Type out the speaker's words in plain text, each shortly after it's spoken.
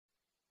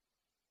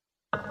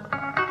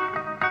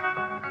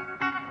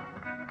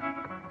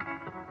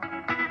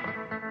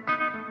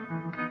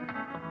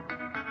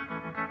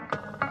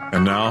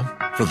And now,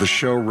 for the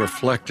show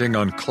reflecting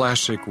on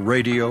classic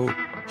radio,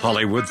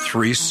 Hollywood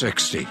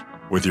 360,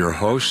 with your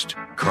host,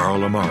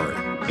 Carl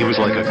Amari. He was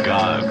like a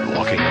god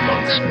walking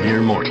amongst mere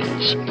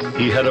mortals.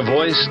 He had a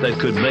voice that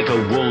could make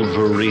a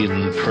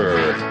wolverine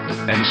purr,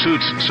 and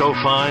suits so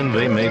fine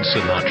they made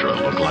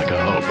Sinatra look like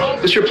a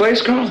hobo. This your place,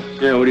 Carl?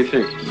 Yeah, what do you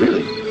think?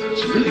 Really?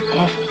 It's really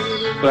awful.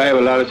 But I have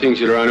a lot of things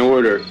that are on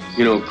order.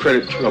 You know,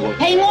 credit trouble.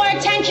 Pay more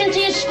attention to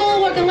your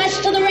schoolwork and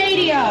less to the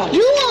radio.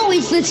 You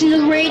always listen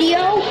to the radio.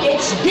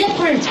 It's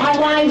different.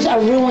 Our lives are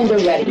ruined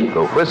already.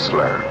 The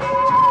Whistler.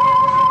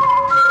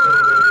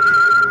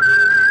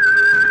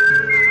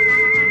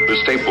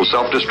 This tape will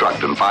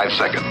self-destruct in 5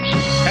 seconds.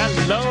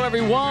 Hello,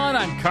 everyone.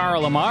 I'm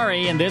Carl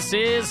Amari, and this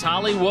is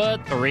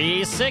Hollywood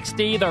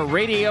 360, the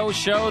radio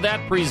show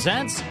that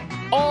presents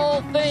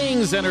all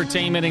things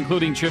entertainment,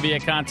 including trivia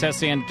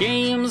contests and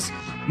games,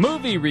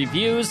 movie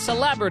reviews,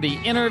 celebrity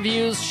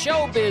interviews,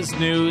 showbiz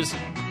news,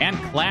 and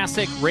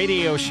classic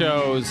radio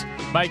shows.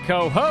 My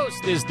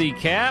co-host is the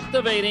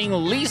captivating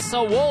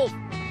Lisa Wolf.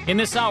 In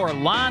this hour,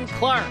 Lon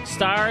Clark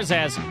stars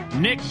as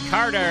Nick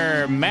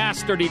Carter,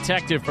 master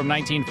detective from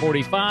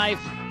 1945.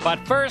 But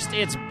first,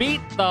 it's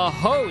Beat the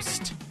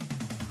Host.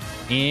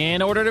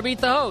 In order to beat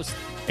the host,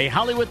 a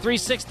Hollywood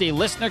 360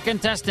 listener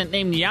contestant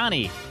named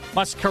Yanni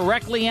must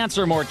correctly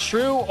answer more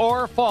true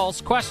or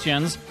false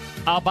questions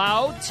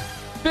about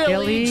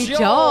Billy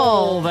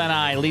Joel than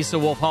I. Lisa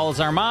Wolf Hall is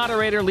our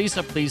moderator.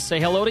 Lisa, please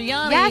say hello to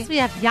Yanni. Yes, we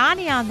have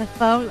Yanni on the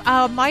phone.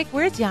 Mike,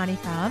 where's Yanni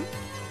from?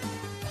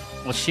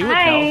 Well, she would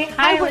know.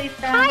 Hi,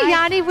 Lisa. Hi,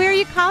 Yanni. Where are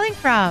you calling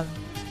from?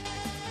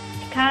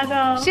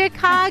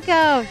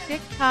 Chicago.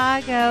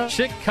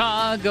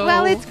 Chicago.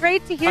 Well, it's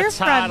great to hear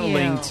from you.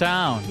 A toddling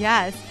town.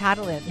 Yes,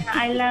 toddling.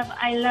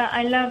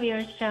 I love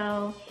your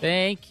show.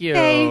 Thank you.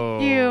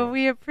 Thank you.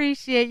 We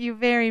appreciate you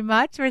very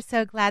much. We're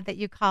so glad that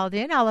you called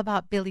in. All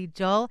about Billy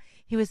Joel.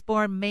 He was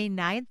born May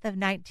 9th of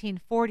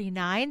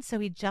 1949, so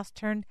he just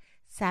turned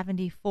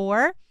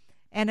 74.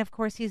 And, of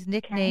course, he's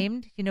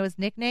nicknamed. You know his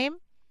nickname?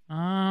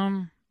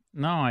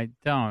 No, I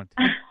don't.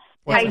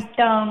 I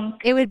don't.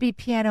 It would be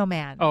Piano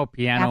Man. Oh,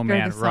 Piano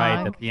Man,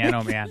 right, the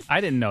Piano Man. I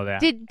didn't know that.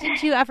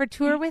 Did you ever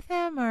tour with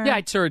him? Or? Yeah,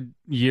 I toured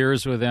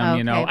years with him,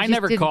 you know. I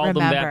never called him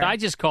that. I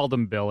just called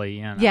him Billy,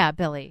 you know. Yeah,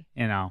 Billy.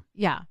 You know.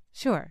 Yeah,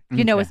 sure. Do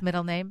you know his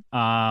middle name?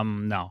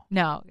 No.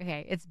 No,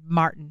 okay. It's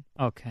Martin.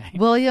 Okay.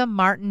 William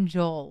Martin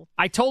Joel.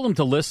 I told him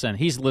to listen.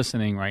 He's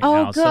listening right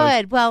now. Oh, good.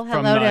 So well,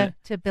 hello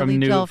to Billy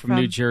Joel from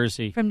New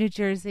Jersey. From New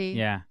Jersey.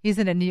 Yeah. He's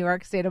in a New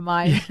York state of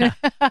mind. Yeah.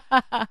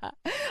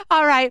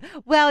 All right.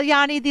 Well,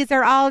 Yanni, these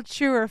are all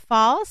true or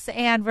false,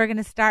 and we're going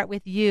to start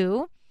with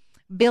you.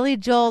 Billy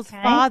Joel's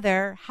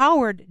father,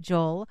 Howard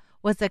Joel,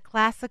 was a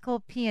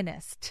classical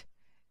pianist.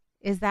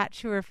 Is that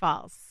true or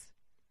false?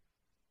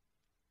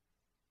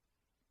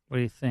 What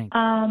do you think?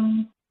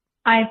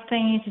 I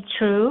think it's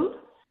true.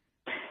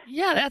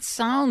 Yeah, that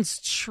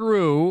sounds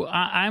true.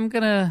 I'm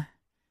gonna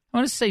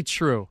say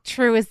true.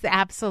 True is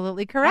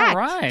absolutely correct. All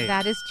right.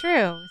 That is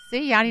true.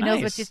 See, Yanni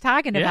knows what she's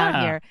talking about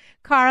Yeah. here.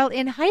 Carl,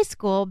 in high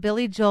school,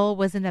 Billy Joel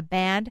was in a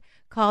band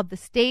called the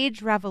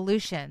Stage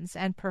Revolutions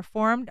and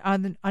performed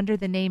under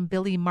the name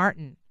Billy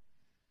Martin.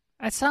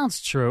 That sounds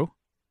true.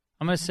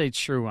 I'm going to say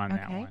true on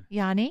that one.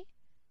 Yanni?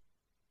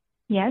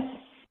 Yes.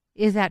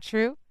 Is that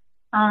true?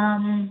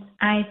 I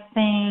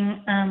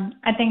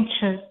think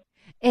true.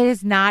 It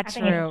is not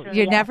true.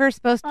 You're never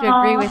supposed to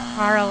agree with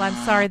Carl. I'm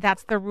sorry.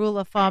 That's the rule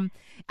of thumb.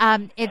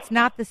 It's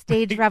not the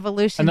Stage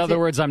Revolution. In other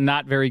words, I'm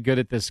not very good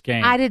at this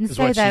game. I didn't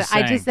say that.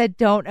 I just said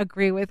don't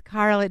agree with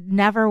Carl. It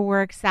never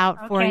works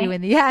out for you in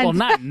the end. Well,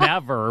 not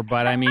never,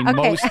 but I mean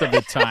most of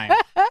the time.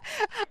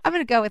 I'm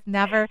going to go with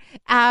never.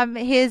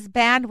 His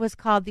band was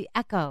called the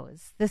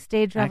Echoes. The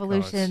Stage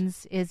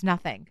Revolutions is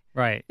nothing.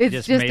 Right.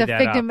 It's just a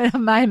figment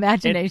of my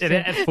imagination.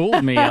 It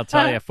fooled me, I'll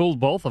tell you. It fooled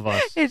both of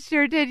us. It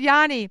sure did.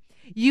 Yanni,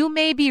 You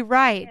May Be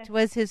Right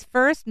was his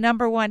first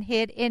number one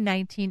hit in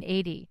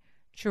 1980.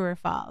 True or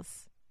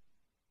false?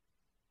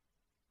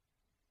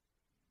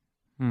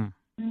 What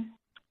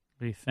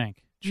do you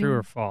think? True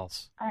or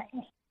false? I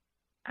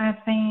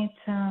think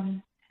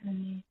it's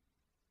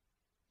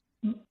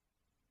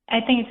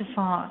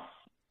false.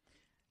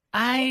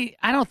 I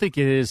don't think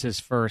it is his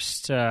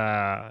first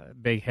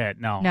big hit.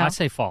 No, I'd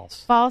say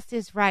false. False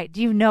is right.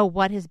 Do you know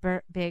what his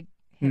big hit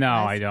No,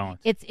 was? I don't.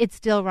 It's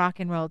still rock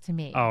and roll to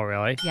me. Oh,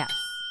 really? Yes.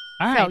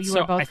 All right. So you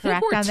were both I correct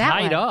think we're on that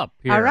tied one. up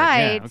here. All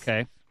right. Yeah,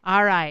 okay.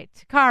 All right.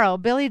 Carl,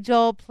 Billy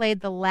Joel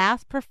played the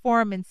last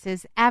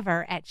performances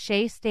ever at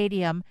Shea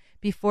Stadium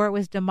before it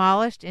was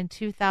demolished in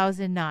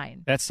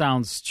 2009. That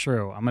sounds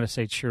true. I'm going to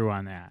say true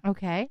on that.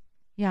 Okay.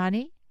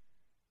 Yanni?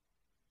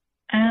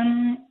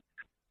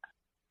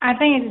 I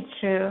think it's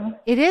true.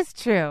 It is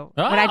true.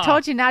 But I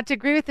told you not to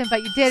agree with him,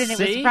 but you did, and it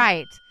was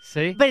right.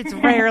 See? But it's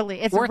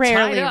rarely We're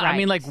rarely tied up. right. I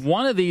mean, like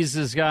one of these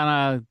is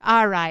gonna.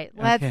 All right,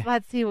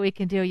 let's see what we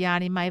can do,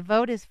 Yanni. My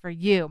vote is for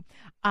you,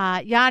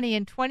 Yanni.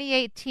 In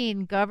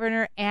 2018,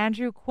 Governor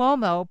Andrew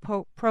Cuomo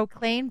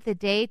proclaimed the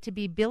day to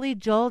be Billy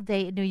Joel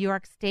Day in New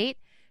York State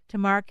to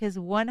mark his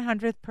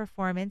 100th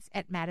performance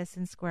at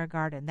Madison Square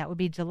Garden. That would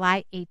be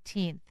July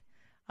 18th.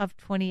 of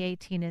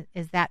 2018,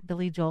 is that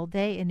Billy Joel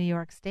Day in New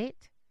York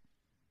State?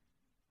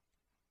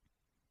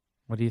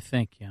 What do you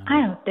think, Yanni?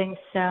 I don't think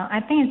so. I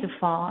think it's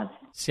false.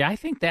 See, I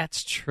think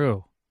that's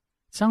true.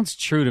 Sounds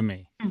true to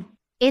me.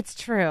 It's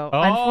true.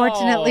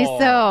 Unfortunately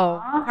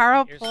so.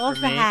 Carl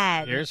pulls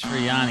ahead. Here's for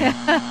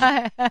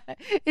Yanni.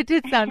 It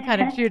did sound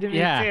kind of true to me,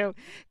 too.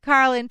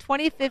 Carl, in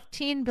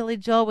 2015, Billy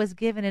Joel was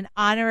given an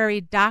honorary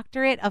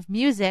doctorate of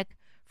music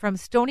from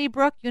Stony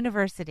Brook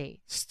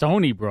University.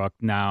 Stony Brook?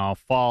 No,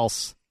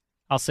 false.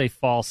 I'll say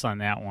false on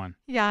that one.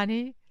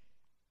 Yanni?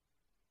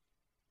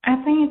 I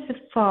think it's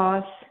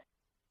false.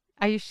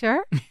 Are you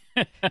sure?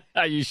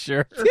 Are you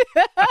sure?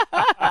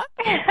 Are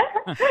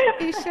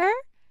you sure?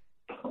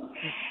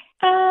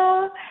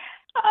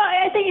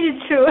 I think it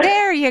is true.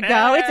 There you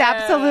go. It's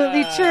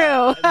absolutely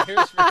true.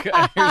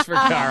 Here's for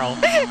Carl.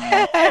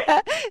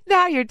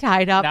 Now you're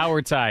tied up. Now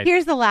we're tied.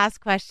 Here's the last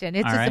question.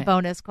 It's All just right. a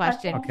bonus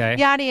question. Okay.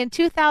 Yanni, in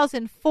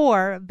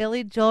 2004,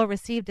 Billy Joel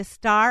received a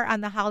star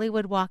on the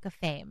Hollywood Walk of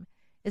Fame.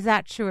 Is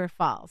that true or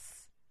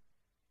false?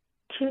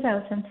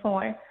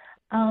 2004.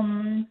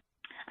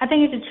 I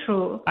think it's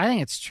true. I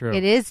think it's true.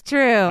 It is true.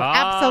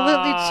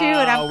 Absolutely true.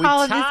 And I'm we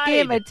calling this tied.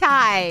 game a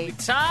tie. We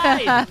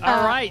tied.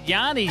 All right,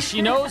 Yanni,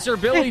 she knows her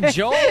Billy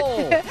Joel.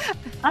 It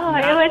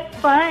was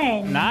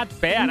fun. Not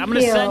bad. Thank I'm going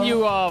to you. send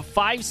you a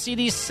 5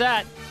 CD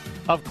set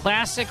of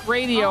classic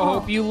radio.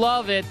 Hope you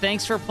love it.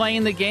 Thanks for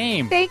playing the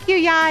game. Thank you,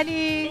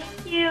 Yanni.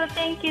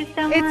 Thank you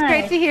so much. It's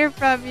great to hear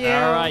from you.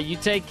 All right, you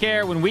take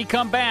care. When we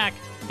come back,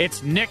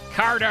 it's Nick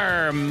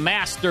Carter,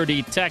 Master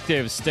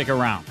Detective. Stick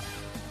around.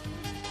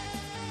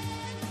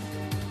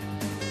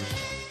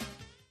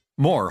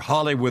 More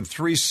Hollywood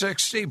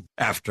 360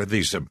 after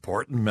these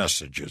important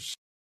messages.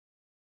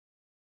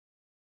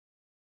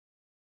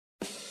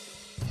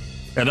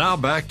 And now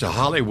back to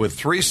Hollywood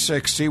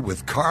 360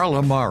 with Carl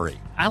Amari.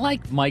 I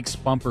like Mike's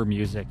bumper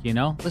music, you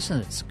know?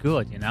 Listen, it's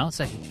good, you know? It's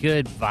like a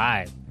good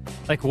vibe.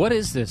 Like, what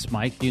is this,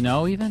 Mike? Do you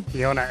know even?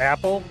 Fiona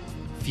Apple?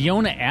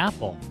 Fiona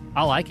Apple.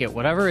 I like it.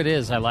 Whatever it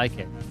is, I like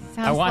it.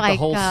 Sounds I want like, the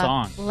whole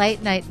song.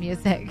 Late night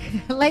music.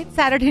 Late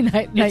Saturday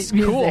night It's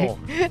music. cool.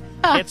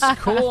 It's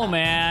cool,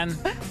 man.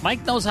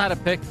 Mike knows how to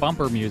pick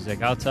bumper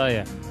music, I'll tell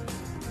you.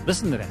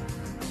 Listen to that.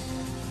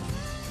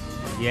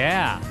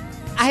 Yeah.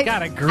 It's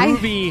got a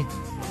groovy...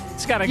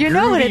 It's got a You groovy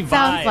know what it vibe.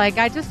 sounds like.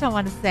 I just don't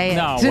want to say it.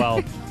 No,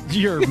 well,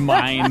 your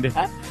mind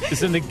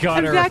is in the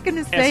gutter. I'm not going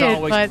to say as it,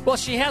 always. but Well,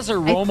 she has her I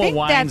Roma think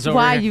wines that's over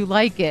why here. you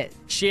like it.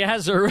 She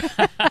has her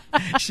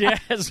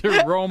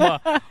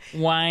Roma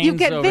wines. You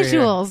get over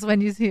visuals here. when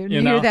you hear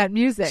know, that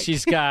music.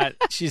 She's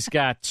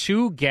got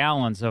 2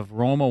 gallons of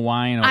Roma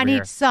wine over on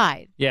here. each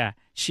side. Yeah,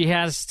 she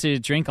has to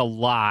drink a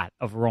lot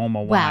of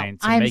Roma Well, wine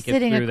to I'm make it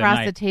sitting through across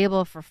the the night.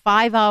 table for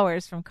 5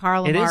 hours from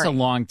Carl It Amari. is a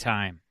long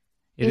time.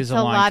 It It's is a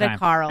long lot of time.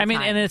 Carl I mean,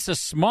 time. and it's a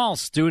small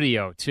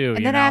studio too.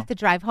 And then I have to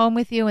drive home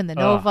with you in the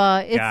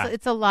Nova. God.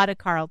 It's a lot of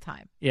Carl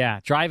time. Yeah,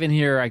 driving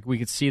here, we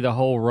could see the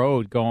whole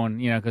road going.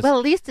 You know, because Well,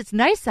 at least it's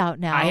nice out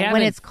now. I When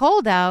haven't- it's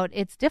cold out,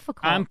 it's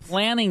difficult. I'm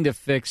planning to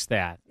fix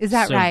that. Is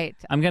that soon. right?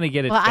 I'm going to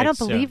get it. Well, I don't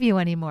fixed believe soon. you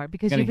anymore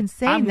because Gonna- you've been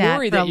saying I'm that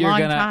worried for a that you're long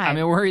gonna. time.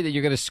 I'm worried that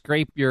you're going to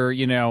scrape your,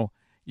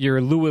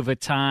 your Louis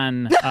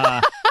Vuitton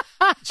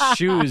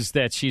shoes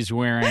that she's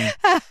wearing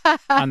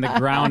on the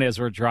ground as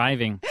we're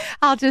driving.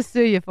 I'll just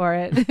sue you for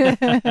it.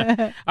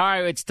 All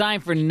right, it's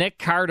time for Nick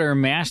Carter,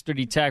 Master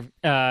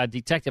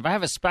Detective. I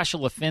have a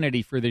special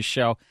affinity for this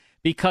show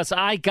because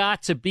I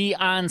got to be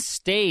on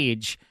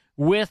stage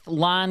with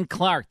Lon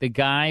Clark, the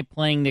guy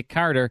playing Nick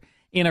Carter,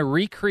 in a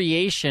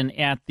recreation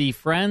at the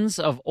Friends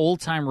of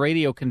Old Time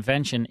Radio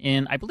convention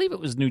in, I believe it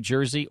was New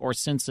Jersey or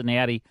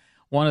Cincinnati,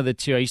 one of the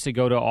two. I used to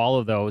go to all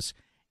of those.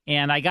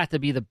 And I got to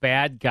be the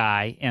bad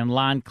guy, and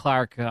Lon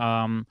Clark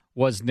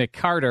was Nick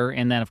Carter,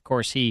 and then, of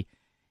course, he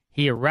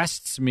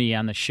arrests me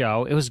on the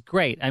show. It was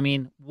great. I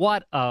mean,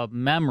 what a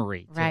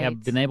memory to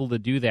have been able to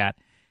do that.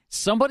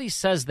 Somebody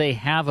says they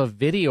have a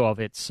video of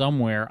it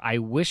somewhere. I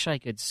wish I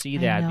could see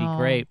that. It'd be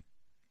great.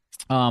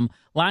 Lon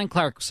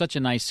Clark, such a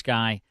nice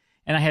guy,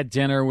 and I had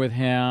dinner with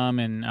him,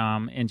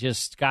 and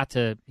just got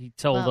to. He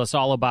told us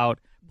all about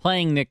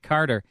playing Nick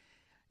Carter.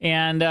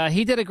 And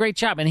he did a great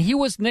job. And he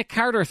was Nick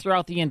Carter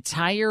throughout the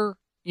entire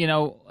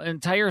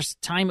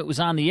time it was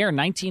on the air,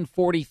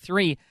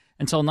 1943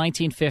 until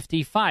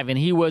 1955. And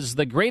he was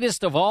the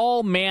greatest of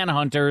all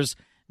manhunters,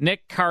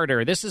 Nick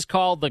Carter. This is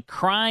called The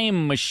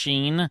Crime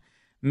Machine,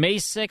 May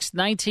 6,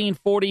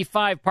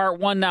 1945, Part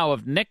 1 now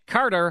of Nick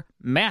Carter,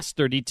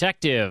 Master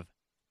Detective.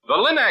 The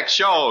Linux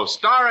Show,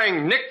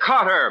 starring Nick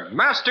Carter,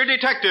 Master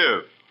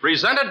Detective.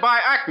 Presented by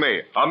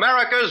Acme,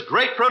 America's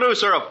great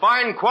producer of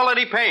fine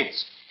quality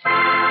paints.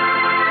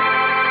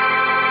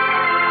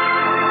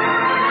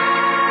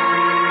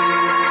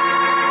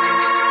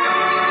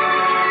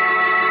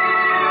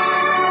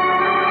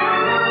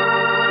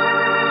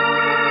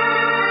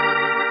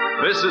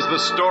 This is the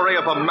story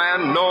of a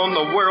man known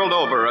the world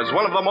over as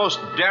one of the most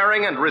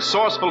daring and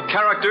resourceful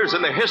characters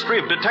in the history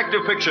of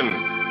detective fiction.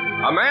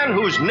 A man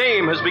whose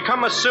name has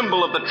become a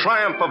symbol of the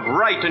triumph of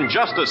right and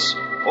justice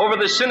over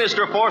the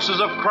sinister forces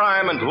of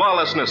crime and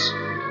lawlessness.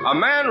 a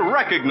man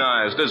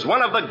recognized as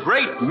one of the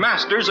great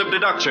masters of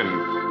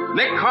deduction.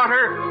 Nick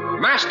Carter,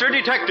 Master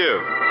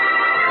Detective.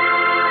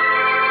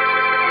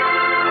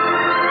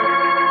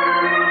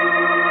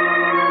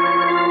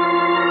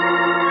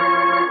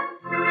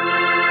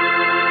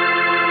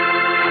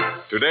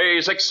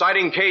 Today's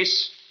exciting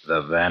case,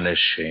 The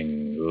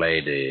Vanishing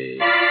Lady.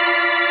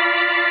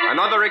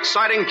 Another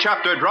exciting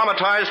chapter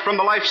dramatized from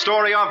the life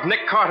story of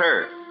Nick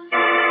Carter.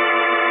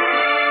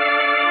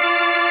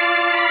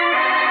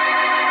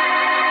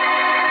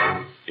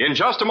 In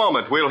just a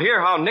moment, we'll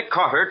hear how Nick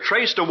Carter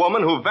traced a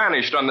woman who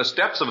vanished on the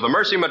steps of the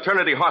Mercy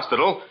Maternity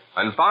Hospital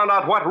and found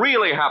out what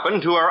really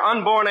happened to her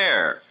unborn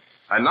heir.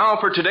 And now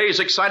for today's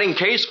exciting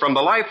case from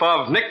the life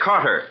of Nick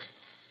Carter.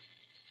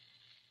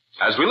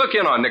 As we look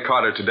in on Nick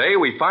Carter today,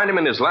 we find him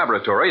in his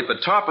laboratory at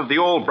the top of the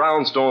old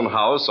brownstone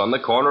house on the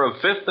corner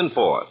of 5th and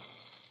 4th.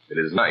 It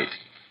is night.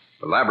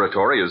 The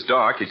laboratory is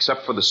dark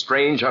except for the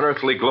strange,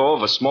 unearthly glow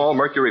of a small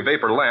mercury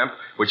vapor lamp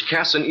which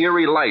casts an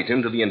eerie light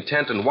into the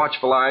intent and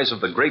watchful eyes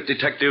of the great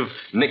detective,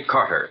 Nick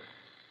Carter.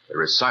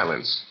 There is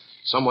silence.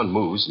 Someone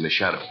moves in the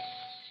shadow.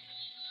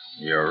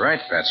 You're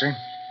right, Patsy.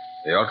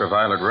 The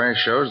ultraviolet ray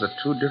shows that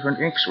 2 different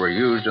inks were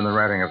used in the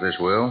writing of this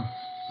will.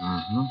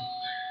 Mm-hmm.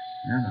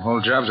 Yeah, the whole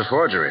job's a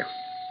forgery.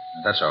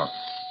 That's all.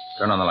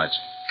 Turn on the lights.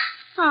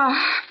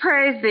 Oh,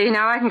 praise be.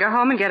 Now I can go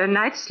home and get a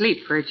night's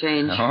sleep for a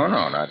change. Oh,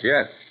 no, not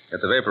yet. Get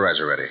the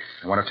vaporizer ready.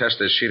 I want to test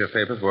this sheet of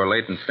paper for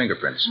latent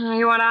fingerprints.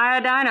 You want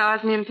iodine,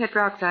 osmium,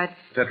 tetroxide?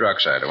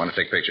 Tetroxide. I want to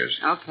take pictures.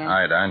 Okay.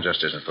 Iodine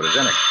just isn't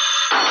photogenic.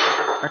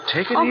 Now,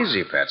 take it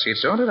easy, Patsy.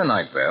 It's only the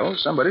night bell.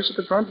 Somebody's at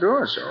the front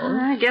door, so...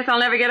 I guess I'll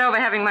never get over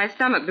having my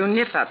stomach do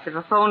nip-ups if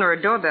a phone or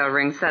a doorbell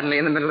rings suddenly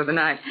in the middle of the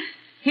night.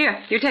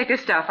 Here, you take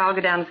this stuff. I'll go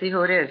down and see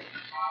who it is.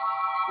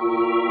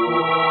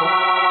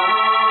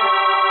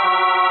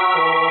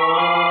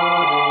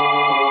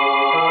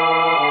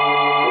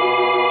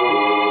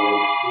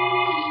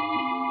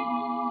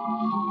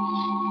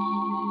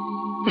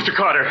 Mr.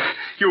 Carter,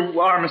 you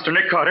are Mr.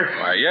 Nick Carter?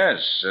 Why,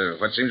 yes.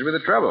 What seems to be the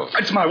trouble?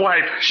 It's my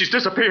wife. She's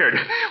disappeared.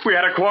 We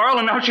had a quarrel,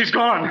 and now she's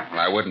gone. Well,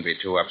 I wouldn't be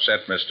too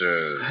upset,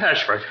 Mr...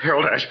 Ashford,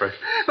 Harold Ashford.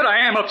 But I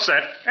am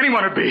upset.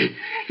 Anyone would be.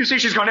 You see,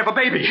 she's going to have a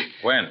baby.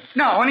 When?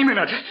 Now, any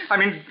minute. I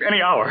mean,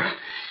 any hour.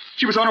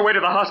 She was on her way to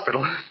the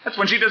hospital. That's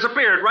when she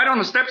disappeared, right on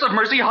the steps of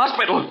Mercy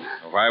Hospital.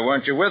 Why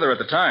weren't you with her at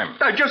the time?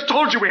 I just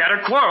told you we had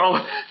a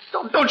quarrel.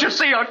 Don't you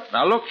see?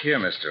 Now, look here,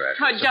 Mr. Ashford.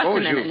 Oh, just a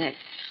minute, Nick.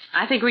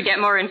 I think we'd get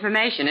more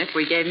information if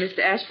we gave Mr.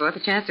 Ashforth a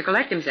chance to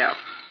collect himself.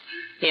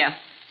 Here,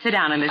 sit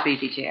down in this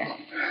easy chair.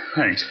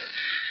 Thanks.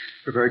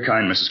 You're very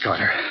kind, Mrs.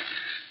 Carter.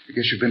 I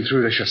guess you've been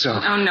through this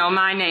yourself. Oh, no,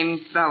 my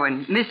name's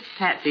Bowen. Miss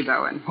Patsy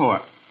Bowen. Oh,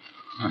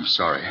 I'm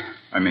sorry.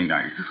 I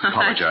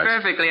apologize. That's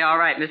perfectly all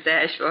right, Mr.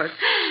 Ashforth.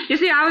 You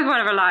see, I was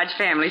one of a large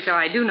family, so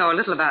I do know a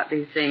little about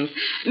these things.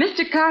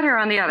 Mr. Carter,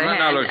 on the other hand...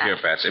 Now, look here,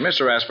 Patsy.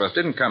 Mr. Ashforth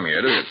didn't come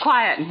here to...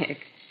 Quiet, Nick.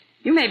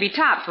 You may be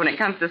tops when it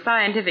comes to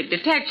scientific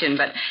detection,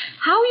 but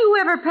how you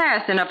ever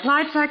passed in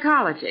applied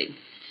psychology?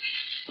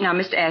 Now,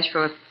 Mr.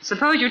 Ashforth,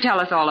 suppose you tell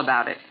us all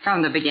about it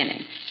from the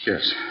beginning.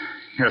 Yes.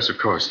 Yes, of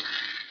course.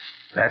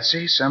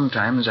 Patsy,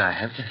 sometimes I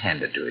have to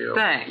hand it to you.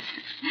 Thanks.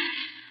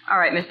 All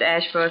right, Mr.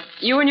 Ashforth,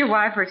 you and your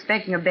wife are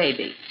expecting a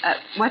baby.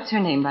 What's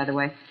her name, by the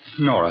way?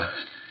 Nora.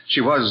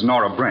 She was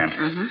Nora Brent.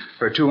 Mm-hmm.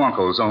 Her 2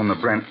 uncles own the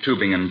Brent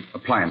Tubing and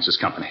Appliances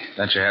Company.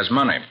 Then she has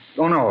money.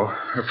 Oh, no.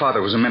 Her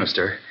father was a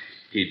minister.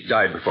 He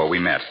died before we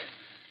met.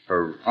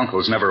 Her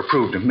uncles never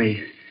approved of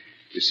me.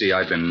 You see,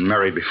 I'd been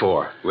married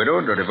before.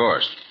 Widowed or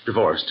divorced?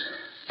 Divorced.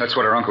 That's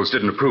what her uncles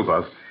didn't approve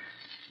of.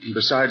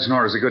 Besides,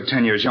 Nora's a good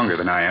 10 years younger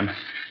than I am.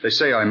 They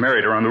say I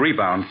married her on the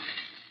rebound.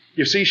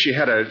 You see, she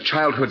had a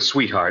childhood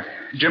sweetheart,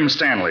 Jim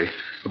Stanley,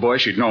 the boy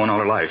she'd known all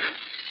her life.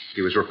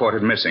 He was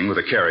reported missing with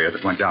a carrier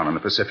that went down in the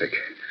Pacific.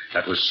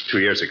 That was 2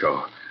 years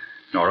ago.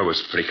 Nora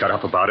was pretty cut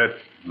up about it.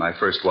 My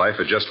first wife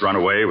had just run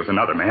away with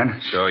another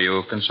man. So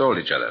you consoled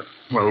each other?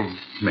 Well,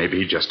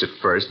 maybe just at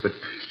first, but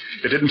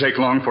it didn't take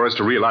long for us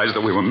to realize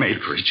that we were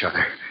made for each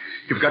other.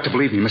 You've got to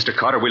believe me, Mr.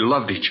 Carter, we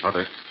loved each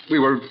other. We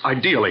were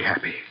ideally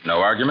happy. No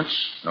arguments?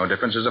 No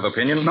differences of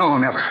opinion? No,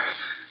 never.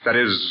 That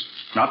is,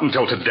 not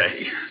until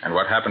today. And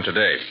what happened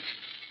today?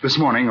 This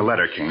morning, a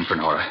letter came for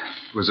Nora.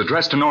 It was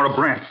addressed to Nora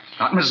Brent,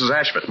 not Mrs.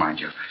 Ashford, mind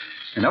you.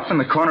 And up in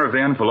the corner of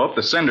the envelope,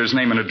 the sender's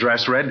name and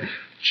address read,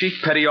 Chief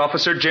Petty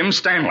Officer Jim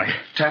Stanley,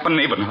 Tappan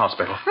Neben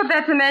Hospital. But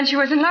that's the man she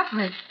was in love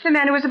with. The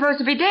man who was supposed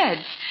to be dead.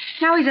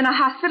 Now he's in a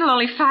hospital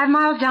only 5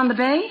 miles down the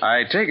bay.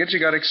 I take it she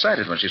got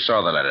excited when she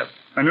saw the letter.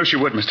 I knew she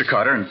would, Mr.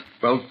 Carter, and,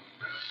 well,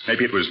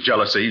 maybe it was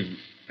jealousy.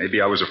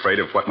 Maybe I was afraid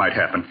of what might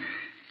happen.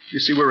 You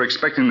see, we were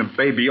expecting the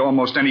baby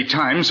almost any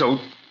time, so...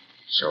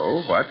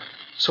 So what?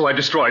 So I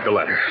destroyed the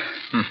letter.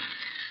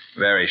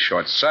 Very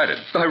short-sighted.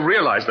 I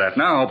realize that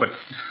now, but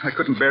I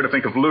couldn't bear to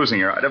think of losing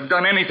her. I'd have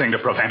done anything to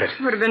prevent it.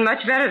 It would have been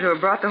much better to have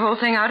brought the whole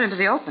thing out into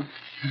the open.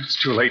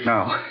 It's too late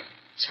now.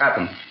 It's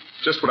happened.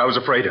 Just what I was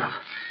afraid of.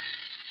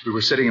 We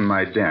were sitting in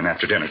my den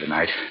after dinner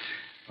tonight.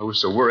 I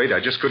was so worried I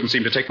just couldn't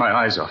seem to take my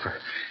eyes off her.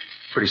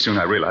 Pretty soon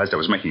I realized I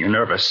was making her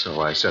nervous,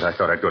 so I said I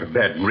thought I'd go to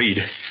bed and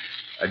read.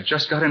 I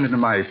just got into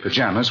my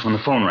pajamas when the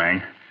phone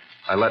rang.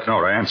 I let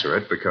Nora answer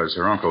it because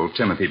her uncle,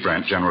 Timothy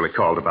Brent, generally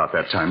called about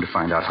that time to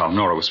find out how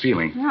Nora was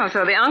feeling. Oh,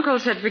 so the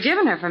uncles had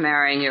forgiven her for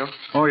marrying you.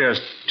 Oh, yes.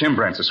 Tim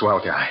Brent's a swell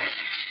guy.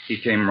 He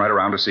came right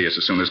around to see us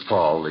as soon as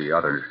Paul, the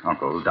other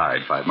uncle,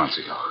 died 5 months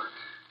ago.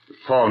 But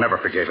Paul never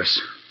forgave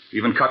us.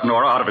 Even cut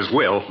Nora out of his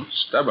will.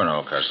 Stubborn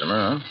old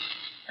customer, huh?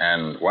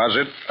 And was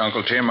it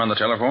Uncle Tim on the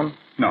telephone?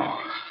 No.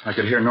 I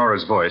could hear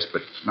Nora's voice,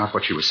 but not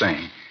what she was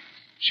saying.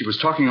 She was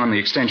talking on the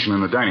extension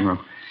in the dining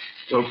room.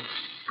 Well,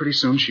 pretty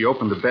soon she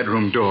opened the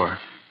bedroom door.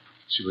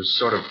 She was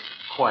sort of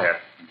quiet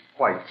and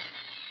white.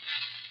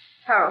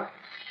 Harold,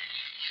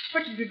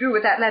 what did you do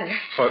with that letter?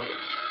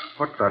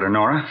 What letter,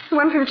 Nora? The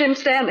one from Jim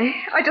Stanley.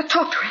 I just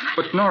talked to him.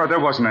 But, Nora, there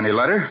wasn't any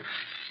letter.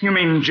 You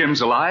mean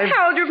Jim's alive?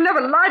 Harold, you've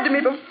never lied to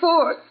me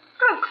before.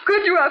 How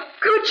could you? How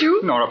could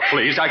you? Nora,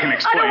 please, I can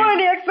explain. I don't want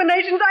any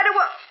explanations. I don't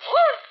want...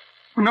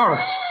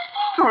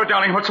 Nora,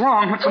 darling, what's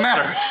wrong? What's the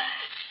matter?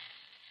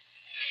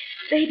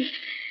 Baby,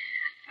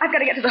 I've got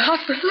to get to the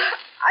hospital.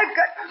 I've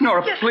got...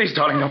 Nora, please,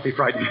 darling, don't be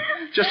frightened.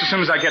 Just as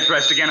soon as I get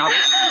dressed again, I'll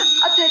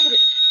take it.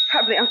 It's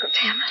probably Uncle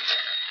Tim.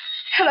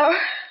 Hello?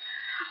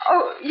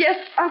 Oh, yes,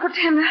 Uncle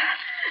Tim.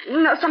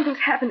 No, something's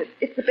happened.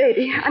 It's the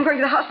baby. I'm going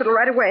to the hospital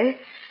right away.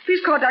 Please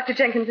call Dr.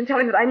 Jenkins and tell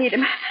him that I need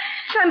him.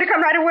 Tell him to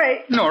come right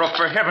away. Nora,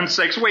 for heaven's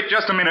sakes, wait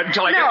just a minute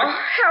until I get... No,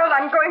 Harold,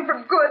 I'm going for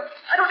good.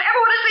 I don't ever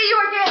want to see you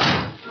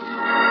again.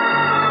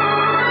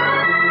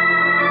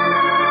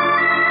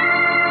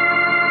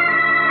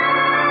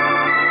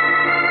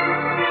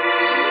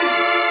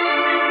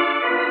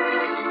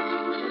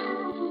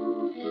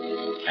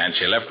 And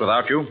she left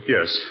without you?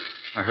 Yes.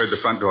 I heard the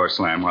front door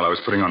slam while I was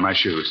putting on my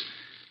shoes.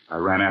 I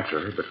ran after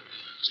her, but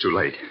it's too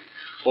late.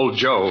 Old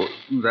Joe,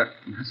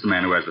 that's the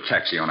man who has the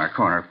taxi on our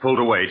corner, pulled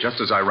away just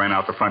as I ran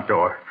out the front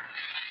door.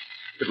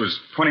 It was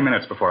 20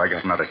 minutes before I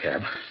got another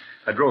cab.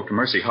 I drove to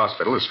Mercy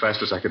Hospital as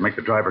fast as I could make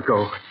the driver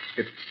go.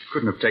 It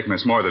couldn't have taken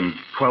us more than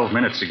 12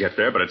 minutes to get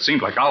there, but it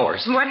seemed like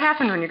hours. What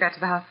happened when you got to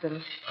the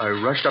hospital? I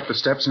rushed up the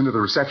steps into the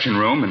reception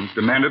room and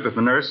demanded that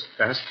the nurse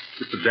ask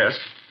at the desk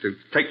to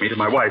take me to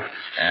my wife.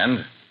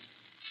 And?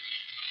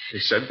 They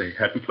said they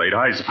hadn't laid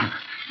eyes on her.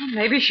 Well,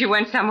 maybe she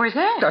went somewhere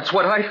else. That's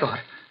what I thought.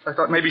 I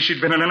thought maybe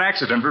she'd been in an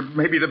accident, or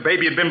maybe the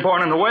baby had been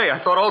born in the way.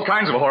 I thought all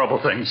kinds of horrible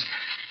things.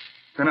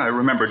 Then I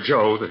remembered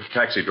Joe, the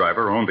taxi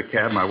driver who owned the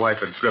cab my wife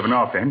had driven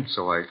off in,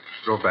 so I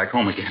drove back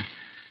home again.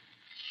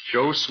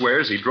 Joe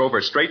swears he drove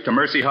her straight to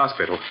Mercy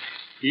Hospital.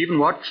 He even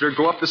watched her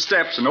go up the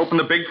steps and open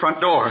the big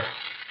front door.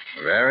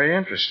 Very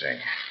interesting.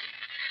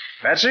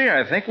 Patsy,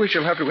 I think we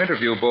shall have to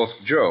interview both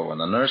Joe and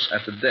the nurse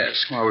at the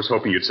desk. Well, I was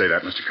hoping you'd say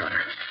that, Mr.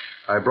 Carter.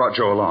 I brought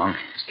Joe along.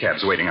 His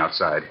cab's waiting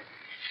outside.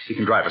 He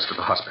can drive us to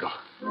the hospital.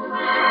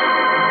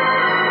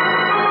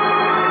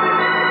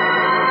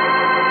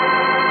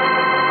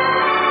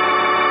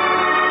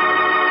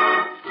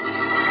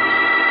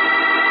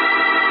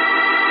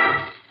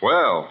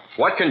 Well,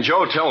 what can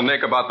Joe tell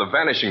Nick about the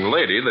vanishing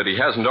lady that he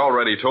hasn't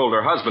already told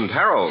her husband,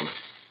 Harold?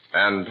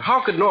 And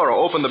how could Nora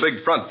open the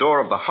big front door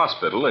of the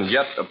hospital and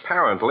yet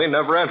apparently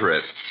never enter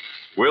it?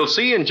 We'll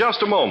see in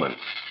just a moment.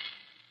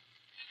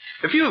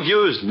 If you've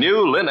used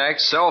new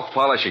Lin-X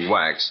self-polishing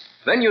wax,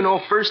 then you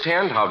know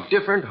firsthand how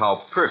different,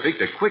 how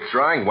perfect a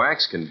quick-drying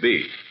wax can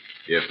be.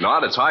 If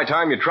not, it's high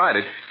time you tried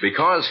it,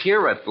 because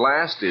here at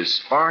last is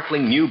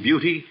sparkling new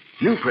beauty,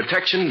 new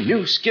protection,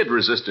 new skid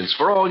resistance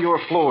for all your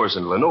floors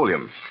and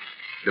linoleum.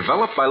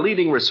 Developed by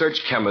leading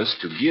research chemists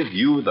to give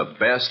you the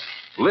best,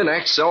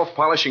 Lin-X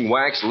self-polishing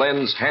wax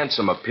lends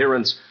handsome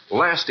appearance,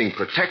 lasting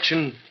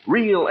protection,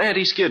 real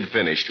anti-skid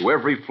finish to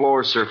every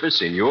floor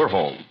surface in your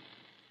home.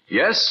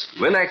 Yes,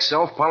 Lin-X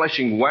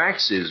self-polishing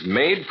wax is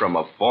made from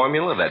a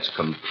formula that's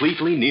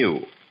completely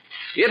new.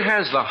 It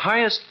has the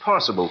highest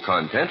possible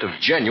content of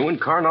genuine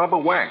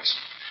Carnauba wax,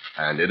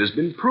 and it has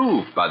been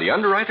proved by the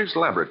underwriters'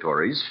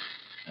 laboratories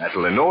that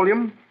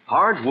linoleum,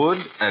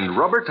 hardwood, and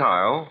rubber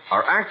tile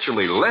are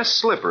actually less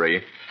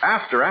slippery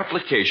after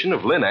application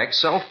of Lin-X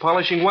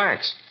self-polishing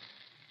wax.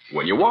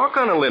 When you walk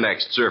on a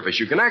Lin-X surface,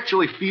 you can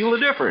actually feel the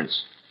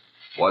difference.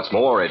 What's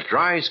more, it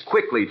dries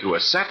quickly to a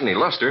satiny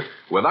luster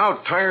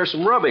without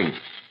tiresome rubbing,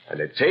 and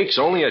it takes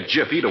only a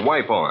jiffy to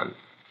wipe on.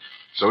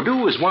 So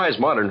do as wise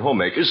modern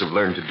homemakers have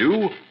learned to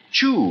do.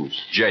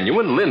 Choose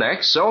genuine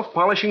Lin-X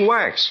self-polishing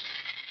wax.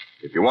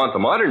 If you want the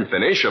modern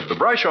finish of the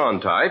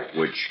brush-on type,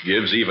 which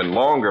gives even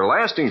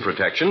longer-lasting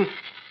protection,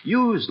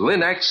 use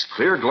Lin-X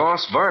Clear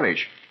Gloss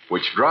Varnish,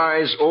 which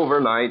dries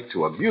overnight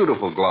to a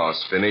beautiful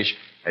gloss finish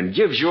and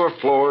gives your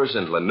floors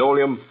and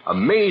linoleum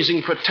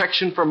amazing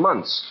protection for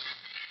months.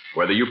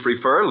 Whether you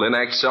prefer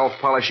Lin-X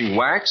self-polishing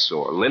wax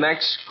or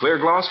Lin-X Clear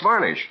Gloss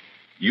Varnish,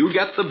 you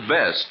get the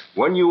best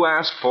when you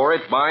ask for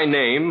it by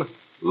name,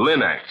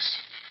 Lin-X.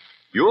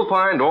 You'll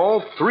find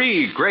all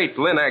three great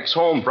Lin-X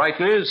home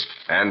brighteners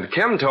and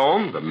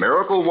Chemtone, the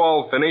miracle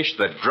wall finish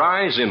that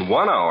dries in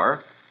 1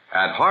 hour,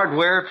 at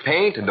hardware,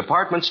 paint, and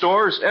department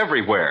stores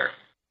everywhere.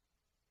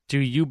 Do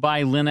you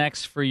buy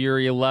Lin-X for your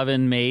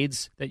 11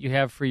 maids that you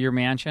have for your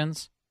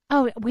mansions?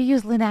 Oh, we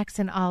use Lin-X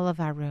in all of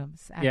our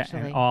rooms,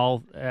 actually.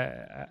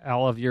 Yeah,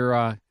 all of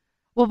your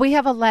Well, we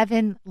have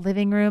 11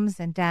 living rooms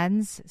and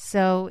dens,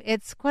 so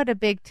it's quite a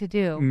big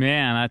to-do.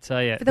 Man, I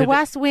tell you. For the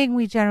West Wing,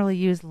 we generally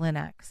use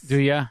Linux. Do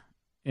you?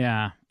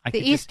 Yeah. The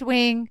East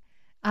Wing,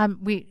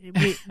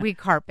 we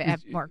carpet,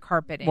 have more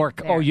carpeting.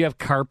 You have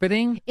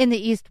carpeting? In the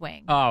East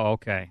Wing. Oh,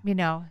 okay. You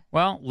know.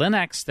 Well,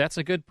 Linux, that's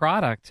a good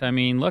product. I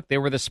mean, look, they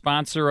were the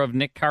sponsor of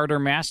Nick Carter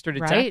Master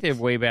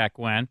Detective way back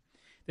when.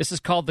 This is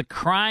called The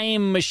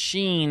Crime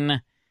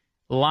Machine.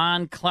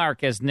 Lon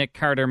Clark as Nick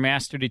Carter,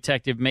 Master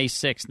Detective, May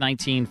 6,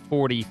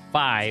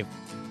 1945.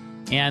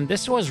 And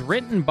this was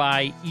written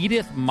by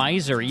Edith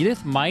Meiser.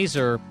 Edith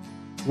Meiser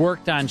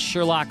worked on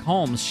Sherlock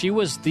Holmes. She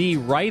was the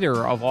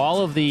writer of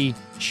all of the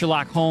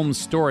Sherlock Holmes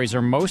stories,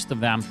 or most of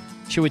them.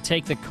 She would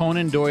take the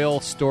Conan Doyle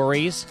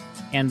stories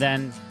and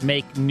then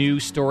make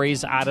new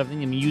stories out of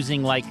them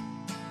using,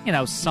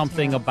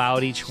 something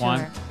about each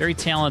one. Very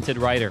talented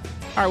writer.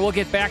 All right, we'll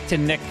get back to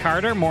Nick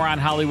Carter. More on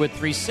Hollywood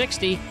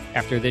 360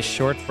 after this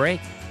short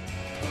break.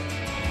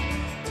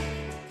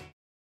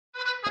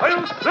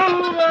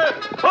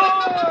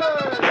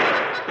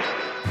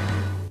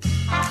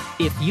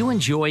 If you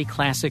enjoy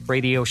classic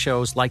radio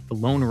shows like The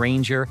Lone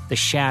Ranger, The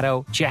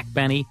Shadow, Jack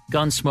Benny,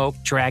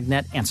 Gunsmoke,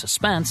 Dragnet, and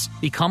Suspense,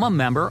 become a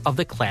member of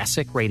the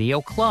Classic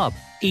Radio Club.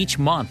 Each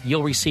month,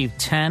 you'll receive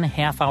 10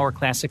 half-hour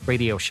classic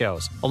radio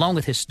shows, along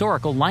with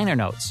historical liner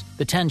notes.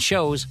 The 10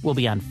 shows will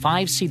be on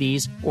 5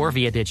 CDs or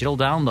via digital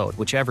download,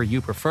 whichever you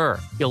prefer.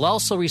 You'll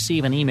also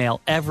receive an email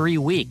every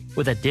week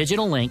with a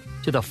digital link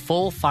to the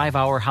full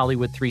 5-hour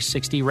Hollywood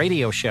 360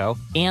 radio show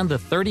and the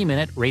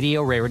 30-minute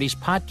Radio Rarities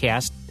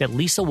podcast that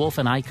Lisa Wolf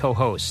and I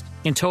co-host.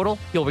 In total,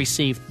 you'll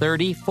receive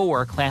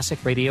 34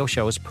 classic radio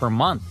shows per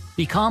month.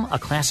 Become a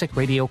Classic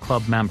Radio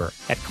Club member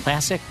at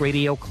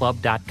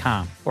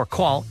ClassicRadioClub.com or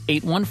call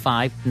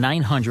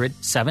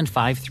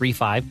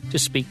 815-900-7535 to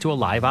speak to a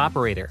live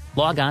operator.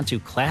 Log on to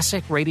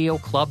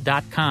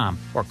ClassicRadioClub.com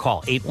or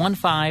call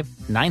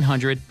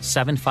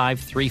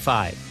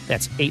 815-900-7535.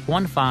 That's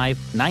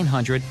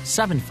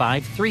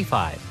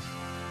 815-900-7535.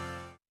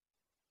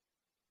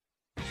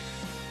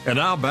 And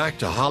now back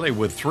to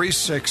Hollywood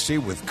 360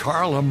 with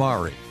Carl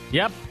Amari.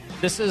 Yep.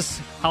 This is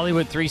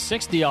Hollywood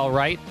 360, all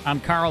right. I'm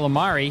Carl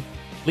Amari.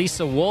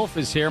 Lisa Wolf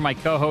is here, my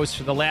co-host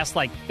for the last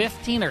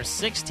 15 or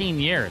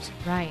 16 years.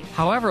 Right.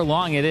 However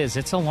long it is,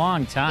 it's a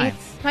long time. It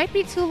might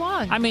be too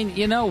long. I mean,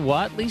 you know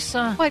what,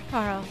 Lisa? What,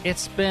 Carl?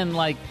 It's been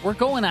we're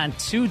going on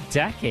 2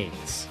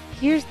 decades.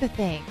 Here's the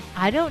thing.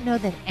 I don't know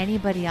that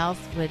anybody else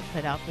would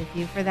put up with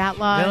you for that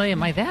long. Really?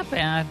 Am I that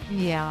bad?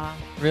 Yeah.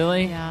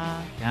 Really?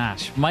 Yeah.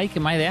 Gosh. Mike,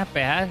 am I that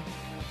bad?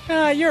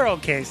 You're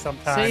okay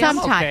sometimes.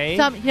 Sometimes.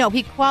 Okay.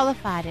 He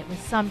qualified it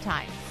with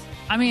sometimes.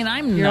 I mean,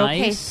 I'm You're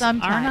nice. Okay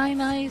sometimes. Aren't I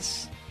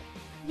nice?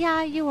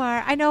 Yeah, you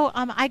are. I know.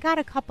 I got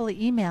a couple of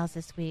emails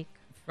this week.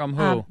 From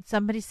who?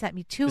 Somebody sent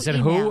me 2 emails. Is it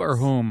who or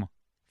whom?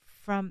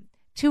 From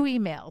 2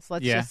 emails.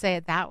 Let's just say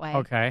it that way.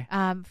 Okay.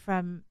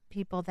 From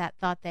people that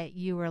thought that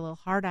you were a little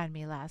hard on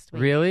me last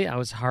week. Really? I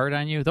was hard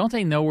on you? Don't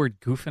they know we're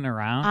goofing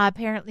around?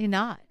 Apparently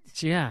not.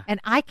 Yeah. And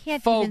I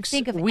can't Folks,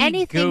 even think of we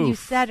anything you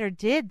goof. said or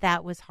did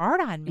that was hard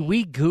on me.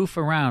 We goof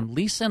around.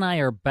 Lisa and I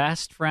are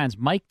best friends.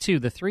 Mike, too.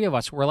 The 3 of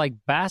us, we're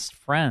like best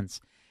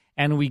friends.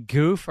 And we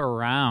goof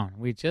around.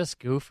 We just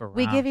goof around.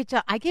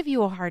 I give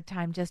you a hard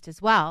time just as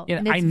well. You know,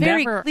 and it's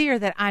very clear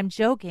that I'm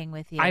joking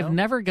with you. I've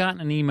never gotten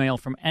an email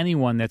from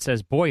anyone that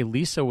says, boy,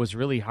 Lisa was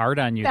really hard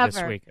on you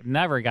this week. I've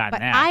never gotten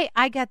but that.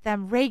 I get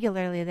them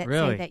regularly that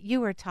Really? say that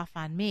you were tough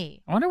on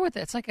me. I wonder what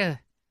that's like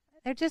a...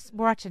 They're just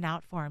watching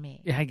out for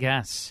me. Yeah, I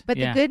guess. But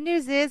the good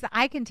news is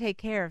I can take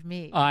care of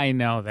me. I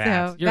know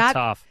that. So You're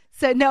tough.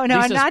 So no,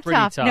 Lisa's I'm not pretty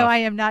tough. tough. No, I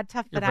am not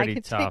tough, You're but I pretty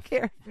can tough. take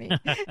care of me.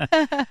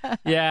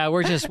 Yeah,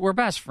 we're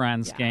best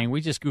friends, gang.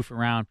 We just goof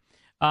around.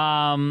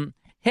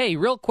 Hey,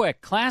 real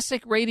quick,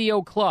 Classic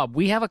Radio Club.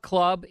 We have a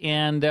club,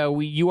 and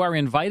you are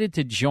invited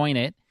to join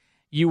it.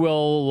 You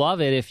will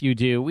love it if you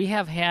do. We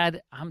have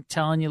had, I'm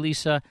telling you,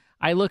 Lisa,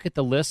 I look at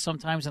the list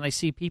sometimes, and I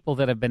see people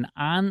that have been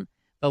on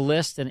the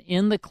list and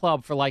in the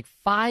club for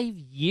 5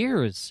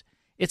 years.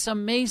 It's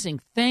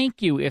amazing.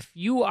 Thank you. If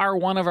you are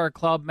one of our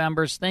club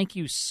members, thank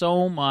you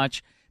so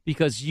much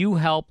because you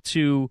help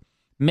to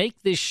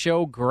make this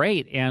show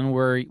great. And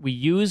we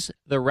use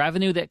the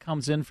revenue that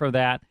comes in for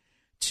that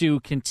to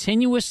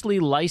continuously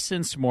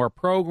license more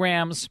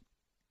programs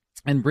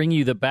and bring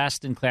you the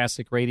best in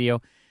classic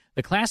radio.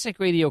 The Classic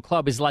Radio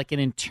Club is like an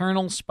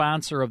internal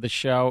sponsor of the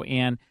show.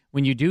 And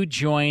when you do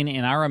join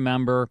and are a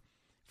member,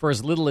 for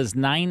as little as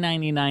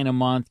 $9.99 a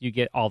month, you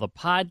get all the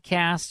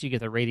podcasts, you get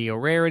the radio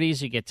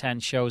rarities, you get 10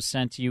 shows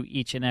sent to you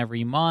each and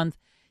every month,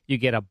 you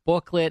get a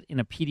booklet in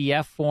a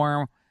PDF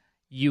form,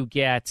 you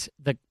get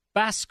the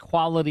best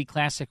quality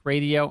classic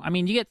radio. I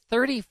mean, you get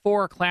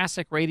 34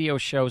 classic radio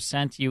shows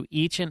sent to you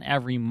each and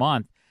every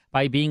month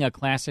by being a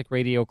Classic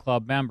Radio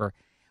Club member.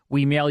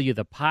 We mail you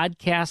the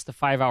podcast, the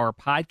 5-hour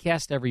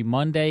podcast every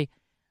Monday.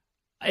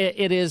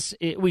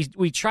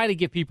 We try to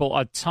give people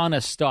a ton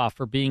of stuff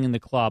for being in the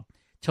club.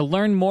 To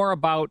learn more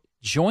about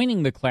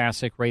joining the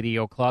Classic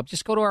Radio Club,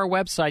 just go to our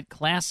website,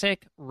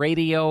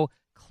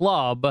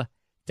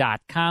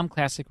 classicradioclub.com,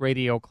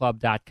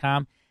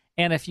 classicradioclub.com.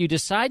 And if you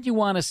decide you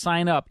want to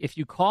sign up, if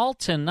you call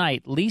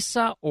tonight,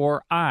 Lisa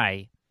or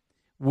I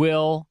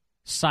will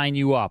sign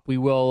you up. We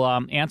will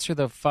answer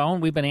the phone.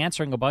 We've been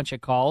answering a bunch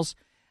of calls.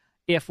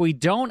 If we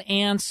don't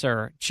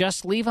answer,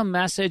 just leave a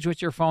message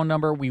with your phone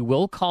number. We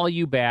will call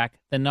you back.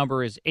 The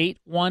number is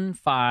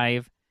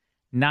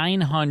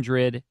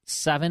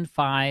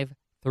 815-900-7535.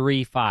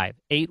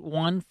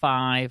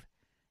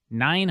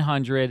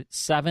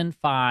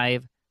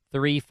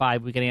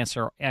 815-900-7535. We can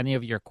answer any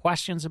of your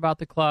questions about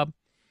the club.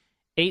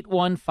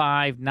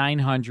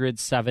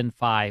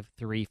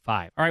 815-900-7535.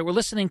 All right, we're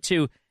listening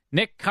to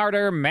Nick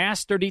Carter,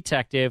 Master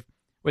Detective,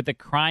 with The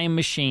Crime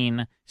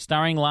Machine,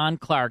 starring Lon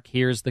Clark.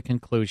 Here's the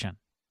conclusion.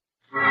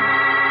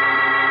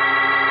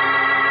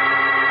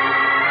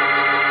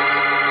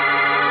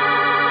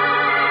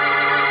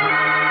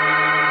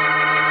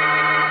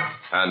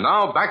 And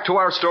now, back to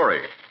our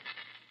story.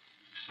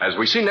 As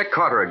we see Nick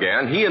Carter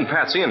again, he and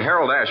Patsy and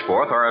Harold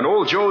Ashforth are in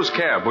old Joe's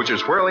cab, which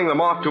is whirling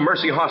them off to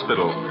Mercy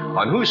Hospital,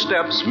 on whose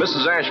steps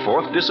Mrs.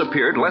 Ashforth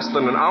disappeared less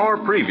than an hour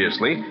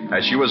previously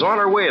as she was on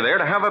her way there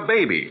to have a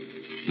baby.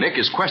 Nick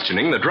is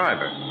questioning the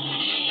driver.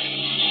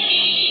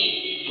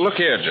 Look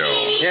here,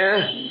 Joe.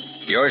 Yeah?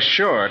 You're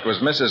sure it was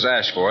Mrs.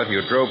 Ashforth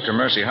you drove to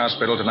Mercy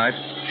Hospital tonight?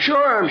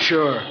 Sure, I'm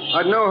sure.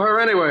 I'd know her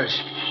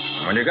anyways.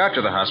 When you got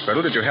to the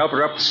hospital, did you help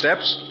her up the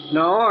steps?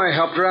 No, I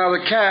helped her out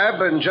of the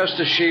cab, and just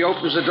as she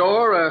opens the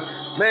door, a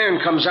man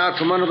comes out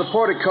from under the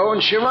portico,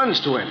 and she runs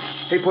to him.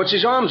 He puts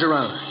his arms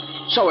around her.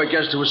 So I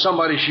guessed it was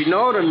somebody she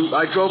knowed, and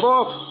I drove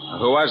off.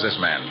 Who was this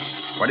man?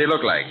 What did he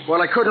look like?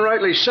 Well, I couldn't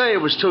rightly say.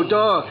 It was too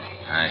dark.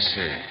 I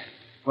see.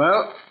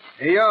 Well,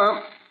 here you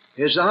are.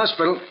 Here's the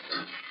hospital.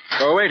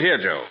 Go wait here,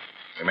 Joe.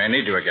 We may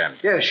need you again.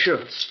 Yeah, sure.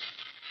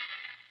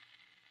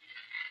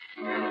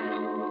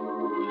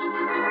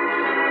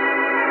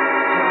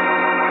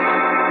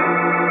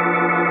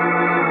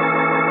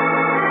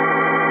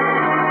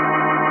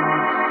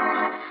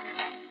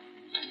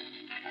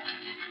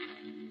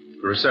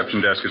 The reception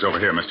desk is over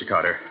here, Mr.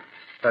 Carter.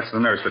 That's the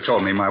nurse that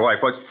told me my wife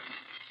was...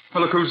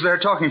 Well, look who's there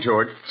talking to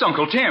her. It's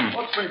Uncle Tim.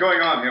 What's been going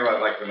on here, I'd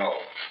like to know?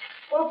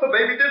 What if the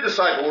baby did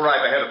decide to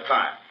arrive ahead of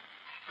time?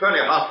 Plenty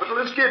of hospital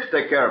is here to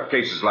take care of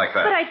cases like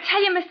that. But I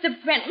tell you, Mr.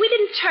 Brent, we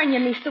didn't turn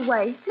your niece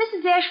away.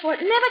 Mrs. Ashford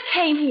never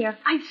came here.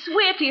 I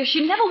swear to you,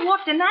 she never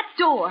walked in that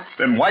door.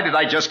 Then why did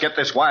I just get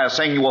this wire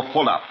saying you were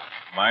full up?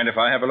 Mind if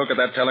I have a look at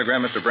that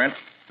telegram, Mr. Brent?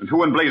 And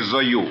who in blazes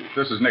are you?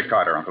 This is Nick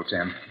Carter, Uncle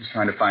Tim. He's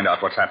trying to find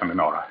out what's happened to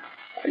Nora.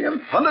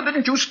 In thunder,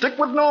 didn't you stick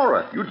with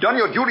Nora? You'd done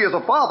your duty as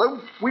a father.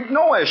 We'd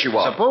know where she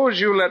was. Suppose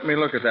you let me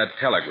look at that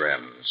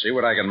telegram, see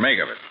what I can make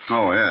of it.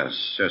 Oh,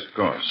 yes, of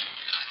course.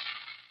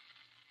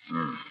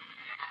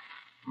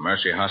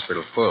 Mercy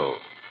Hospital full.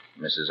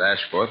 Mrs.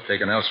 Ashforth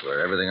taken elsewhere.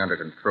 Everything under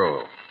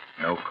control.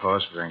 No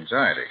cause for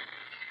anxiety.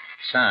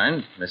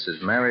 Signed,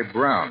 Mrs. Mary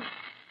Brown.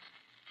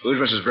 Who's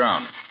Mrs.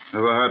 Brown?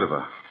 Never heard of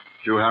her.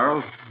 You,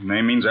 Harold?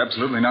 Name means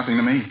absolutely nothing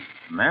to me.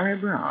 Mary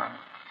Brown.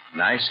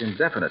 Nice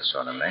indefinite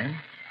sort of name.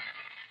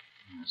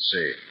 Let's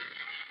see.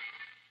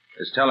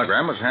 This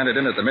telegram was handed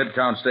in at the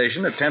Midtown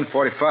station at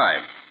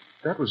 10:45.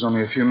 That was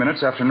only a few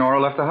minutes after Nora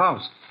left the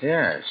house.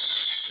 Yes.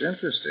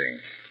 Interesting.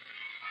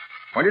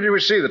 When did you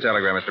receive the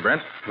telegram, Mr.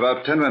 Brent?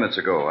 About 10 minutes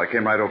ago. I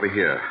came right over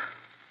here.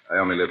 I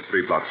only live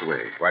 3 blocks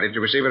away. Why didn't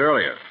you receive it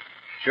earlier?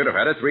 Should have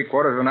had it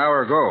 3/4 of an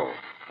hour ago.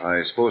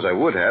 I suppose I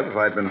would have if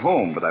I'd been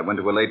home, but I went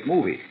to a late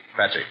movie.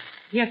 Patsy.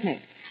 Yes,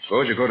 Nick.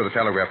 Suppose you go to the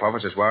telegraph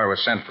office this wire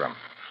was sent from.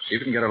 See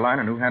if you can get a line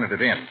on who handed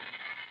it in.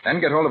 Then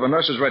get hold of a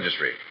nurse's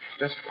registry.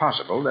 Just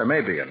possible there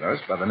may be a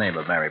nurse by the name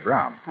of Mary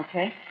Brown.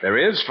 Okay. There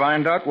is,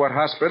 find out what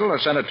hospital or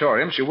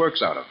sanatorium she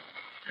works out of.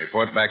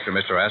 Report back to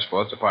Mr.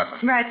 Ashforth's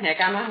apartment. Right,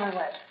 Nick. I'm on my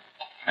way.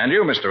 And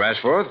you, Mr.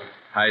 Ashforth,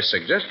 I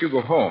suggest you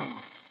go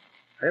home.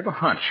 I have a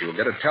hunch you'll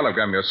get a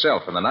telegram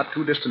yourself in the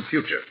not-too-distant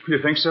future. You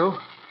think so?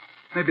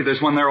 Maybe there's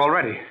one there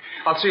already.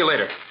 I'll see you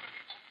later.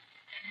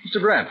 Mr.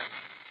 Brent,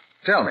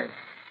 tell me,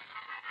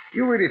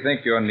 you really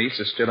think your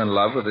niece is still in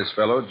love with this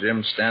fellow,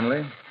 Jim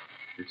Stanley?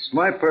 It's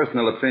my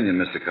personal opinion,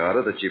 Mr.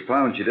 Carter, that she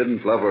found she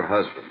didn't love her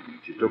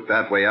husband. She took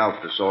that way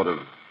out to sort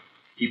of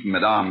keep him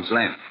at arm's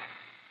length.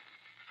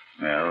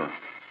 Well,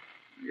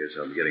 I guess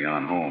I'll be getting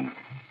on home.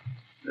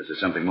 Unless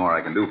there's something more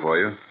I can do for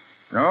you.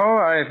 No,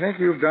 I think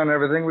you've done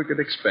everything we could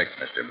expect,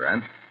 Mr.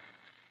 Brent.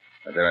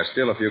 But there are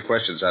still a few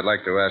questions I'd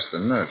like to ask the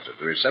nurse at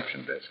the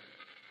reception desk.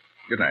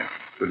 Good night.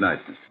 Good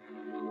night, Mr.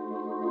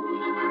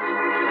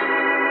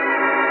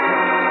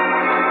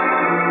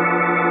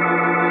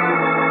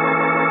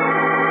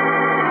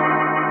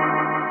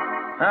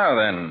 Now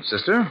then,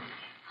 sister.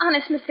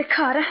 Honest, Mr.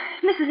 Carter,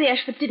 Mrs.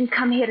 Ashford didn't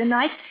come here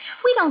tonight.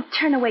 We don't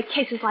turn away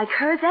cases like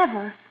hers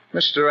ever.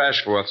 Mr.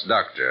 Ashworth's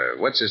doctor,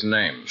 what's his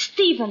name?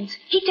 Stevens.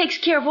 He takes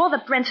care of all the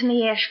Brents and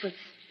the Ashfords.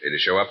 Did he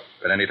show up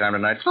at any time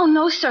tonight? Oh,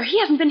 no, sir. He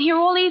hasn't been here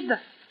all either.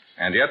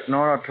 And yet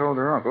Nora told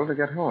her uncle to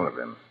get hold of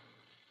him.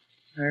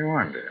 I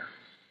wonder.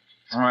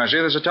 Oh, I see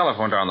there's a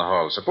telephone down the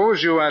hall.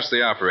 Suppose you ask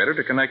the operator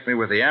to connect me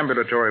with the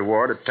ambulatory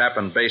ward at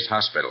Tappan Base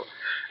Hospital.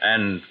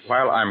 And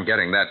while I'm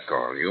getting that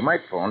call, you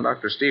might phone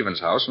Dr.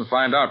 Stevens' house and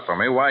find out for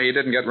me why he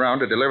didn't get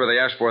round to deliver the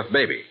Ashforth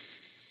baby.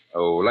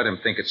 Oh, let him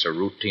think it's a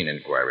routine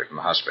inquiry from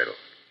the hospital.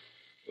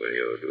 Will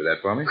you do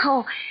that for me?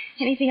 Oh,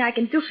 anything I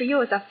can do for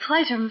you is a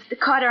pleasure, Mr.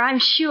 Carter, I'm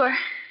sure.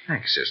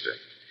 Thanks, sister.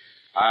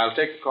 I'll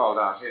take the call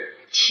down here.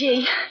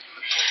 Gee.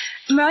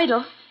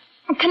 Myrtle,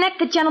 connect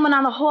the gentleman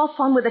on the hall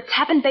phone with the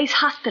Tappan Base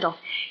Hospital.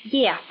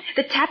 Yeah,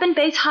 the Tappan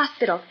Base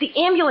Hospital, the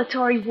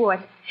ambulatory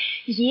ward.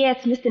 Yeah,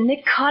 it's Mr.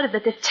 Nick Carter, the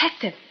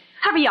detective.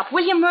 Hurry up,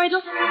 will you,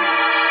 Myrtle?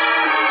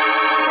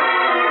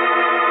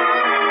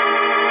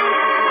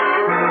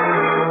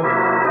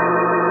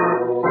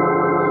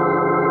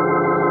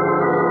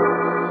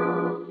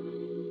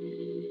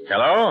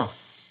 Hello?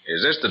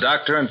 Is this the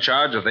doctor in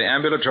charge of the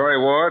ambulatory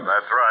ward?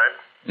 That's right.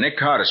 Nick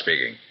Carter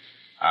speaking.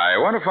 I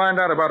want to find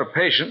out about a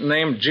patient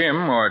named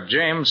Jim or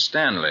James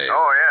Stanley.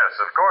 Oh, yes,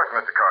 of course,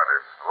 Mr. Carter.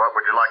 What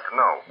would you like to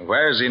know?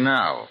 Where is he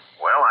now?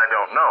 Well, I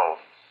don't know.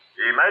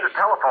 He made a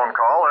telephone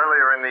call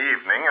earlier in the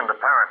evening, and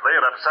apparently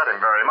it upset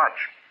him very much.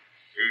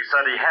 He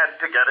said he had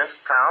to get into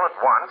town at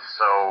once,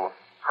 so,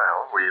 well,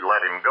 we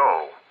let him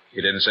go.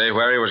 He didn't say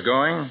where he was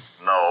going?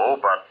 No,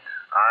 but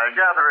I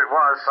gather it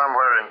was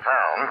somewhere in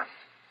town.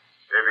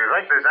 If you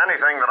think there's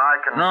anything that I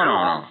can do...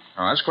 No,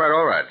 that's quite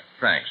all right.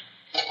 Thanks.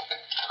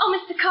 Oh,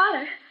 Mr.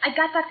 Carter, I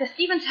got Dr.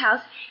 Stevens' house.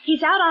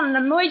 He's out on an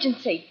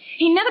emergency.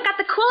 He never got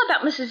the call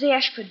about Mrs.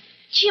 Ashford.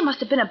 Gee, it must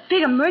have been a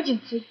big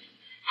emergency.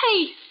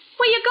 Hey,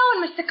 where you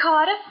going, Mr.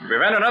 Carter?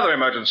 Prevent another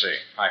emergency,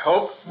 I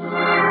hope.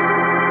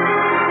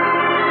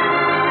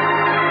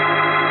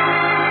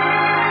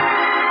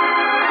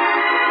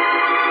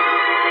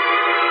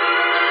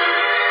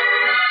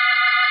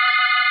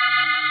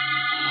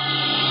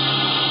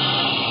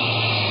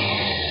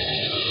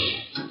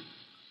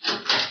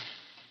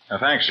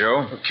 Thanks,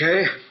 Joe.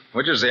 Okay.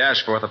 Which is the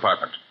Ashforth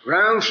apartment?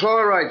 Ground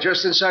floor right,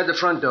 just inside the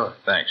front door.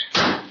 Thanks.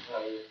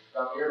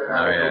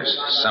 Oh, yes.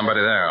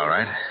 Somebody there, all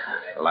right.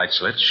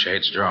 Lights lit,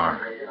 shades drawn.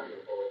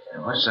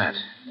 And what's that?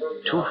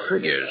 2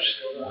 figures.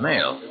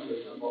 Male.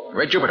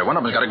 Great Jupiter, one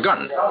of them's got a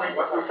gun. Well,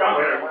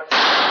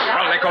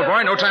 Nick, old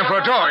boy, no time for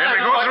a door. You have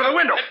to go through the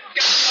window.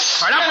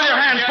 Right up with your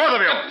hands, both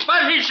of you.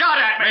 But he shot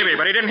at me. Maybe,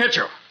 but he didn't hit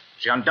you.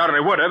 She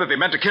undoubtedly would have if he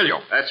meant to kill you.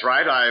 That's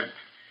right. I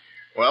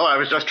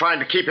was just trying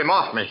to keep him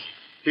off me.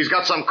 He's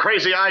got some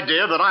crazy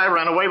idea that I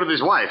ran away with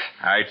his wife.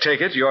 I take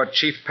it you're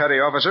Chief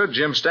Petty Officer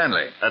Jim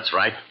Stanley. That's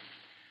right.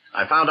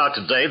 I found out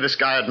today this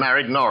guy had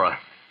married Nora.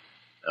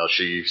 Well,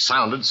 she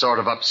sounded sort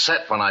of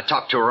upset when I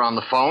talked to her on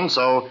the phone,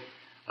 so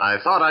I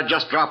thought I'd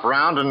just drop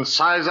around and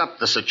size up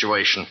the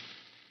situation.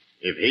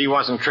 If he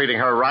wasn't treating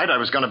her right, I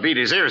was going to beat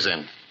his ears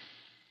in.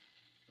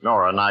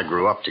 Nora and I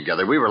grew up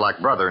together. We were like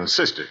brother and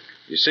sister.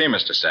 You see,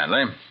 Mr.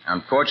 Stanley,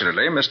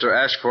 unfortunately, Mr.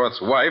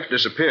 Ashforth's wife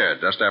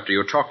disappeared just after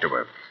you talked to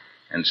her.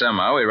 And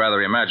somehow he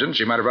rather imagined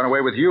she might have run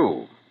away with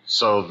you.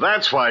 So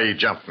that's why he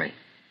jumped me.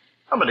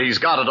 Oh, but he's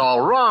got it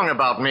all wrong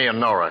about me and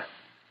Nora.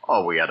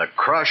 Oh, we had a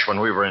crush when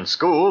we were in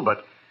school,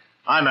 but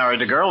I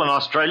married a girl in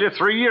Australia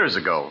 3 years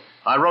ago.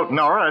 I wrote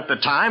Nora at the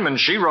time, and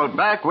she wrote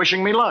back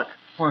wishing me luck.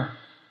 Well,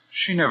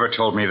 she never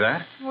told me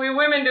that. We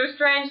women do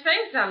strange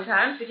things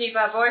sometimes to keep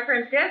our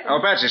boyfriends guessing.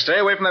 Oh, Patsy, stay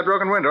away from that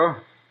broken window.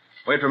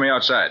 Wait for me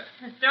outside.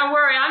 Don't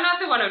worry, I'm not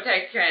the one who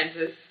takes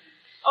chances.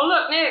 Oh,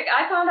 look, Nick,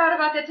 I found out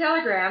about the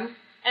telegram.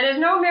 And there's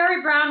no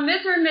Mary Brown,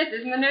 Miss or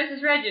Mrs. in the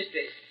nurse's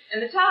registry.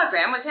 And the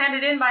telegram was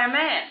handed in by a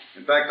man.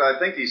 In fact, I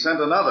think he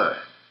sent another.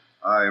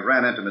 I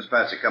ran into Miss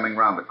Patsy coming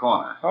round the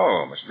corner.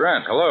 Oh, Miss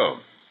Brent, hello.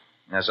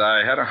 Yes,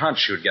 I had a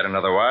hunch you'd get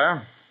another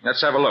wire.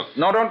 Let's have a look.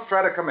 No, don't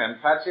try to come in.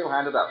 Patsy will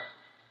hand it up.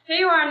 Here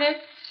you are, Nick.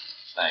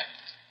 Thanks.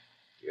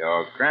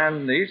 Your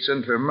grandniece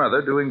and her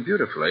mother doing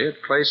beautifully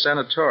at Clay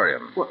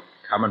Sanatorium. What?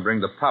 Come and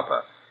bring the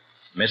papa.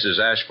 Mrs.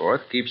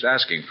 Ashforth keeps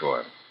asking for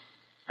him.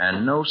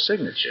 And no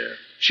signature.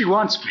 She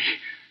wants me.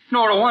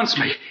 Nora wants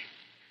me.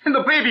 And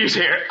the baby's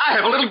here. I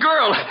have a little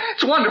girl.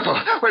 It's wonderful.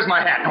 Where's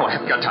my hat? No, I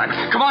haven't got time.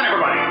 Come on,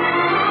 everybody.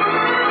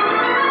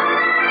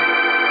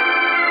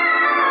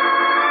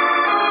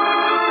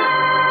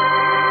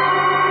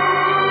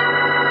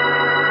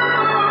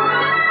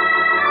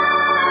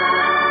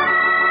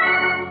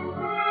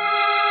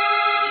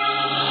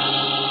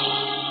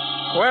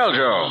 Well,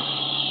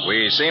 Joe,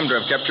 we seem to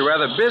have kept you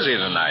rather busy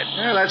tonight.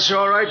 Yeah, that's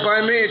all right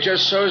by me. It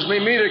just shows me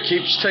meter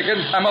keeps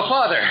ticking. I'm a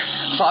father.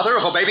 Father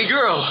of a baby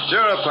girl.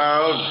 Cheer up,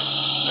 Harold.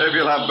 Maybe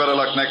you'll have better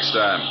luck next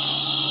time.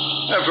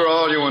 After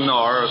all, you and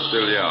Nora are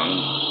still young.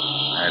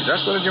 And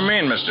just what did you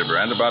mean, Mr.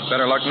 Brent, about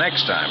better luck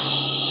next time?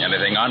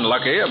 Anything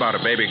unlucky about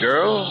a baby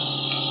girl?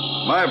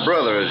 My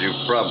brother, as you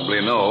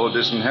probably know,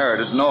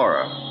 disinherited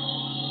Nora.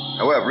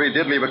 However, he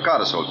did leave a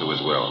codicil to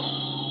his will.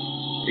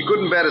 He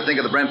couldn't bear to think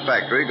of the Brent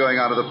factory going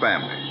out of the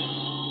family.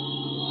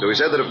 So he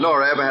said that if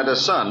Nora ever had a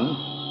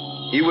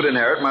son, he would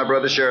inherit my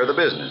brother's share of the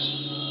business.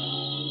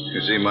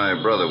 You see,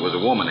 my brother was a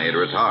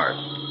woman-hater at heart.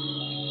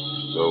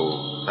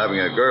 So having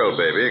a girl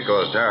baby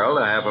cost Harold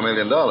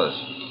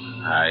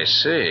 $500,000. I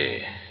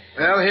see.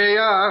 Well, here you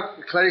are,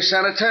 the Clay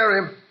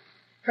Sanitarium.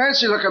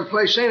 Fancy-looking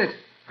place, ain't it?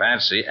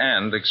 Fancy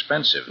and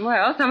expensive.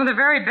 Well, some of the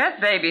very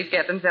best babies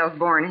get themselves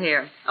born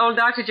here. Old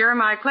Dr.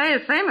 Jeremiah Clay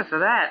is famous for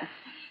that.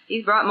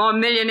 He's brought more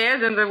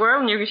millionaires into the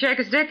world than you can shake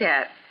a stick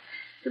at.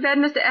 Too bad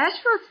Mr.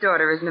 Ashford's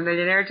daughter isn't a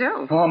millionaire,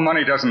 too. Oh,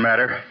 money doesn't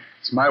matter.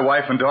 It's my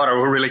wife and daughter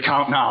who really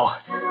count now.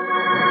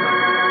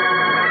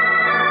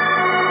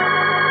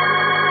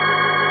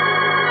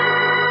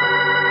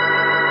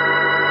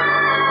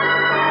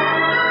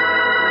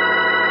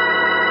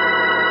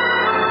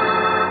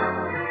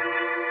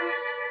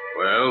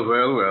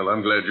 Well,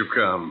 I'm glad you've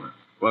come.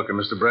 Welcome,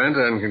 Mr. Brent,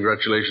 and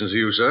congratulations to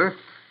you, sir.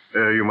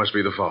 You must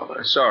be the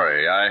father.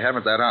 Sorry, I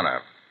haven't that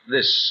honor.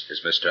 This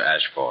is Mr.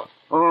 Ashford.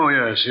 Oh,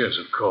 yes,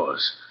 of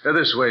course.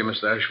 This way,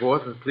 Mr.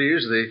 Ashworth,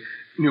 please. The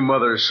new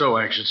mother is so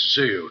anxious to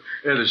see you.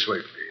 This way,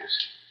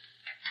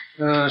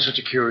 please. Such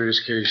a curious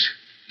case.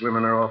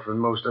 Women are often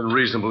most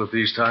unreasonable at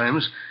these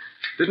times.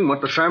 Didn't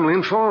want the family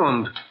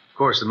informed. Of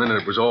course, the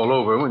minute it was all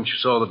over, when she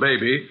saw the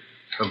baby,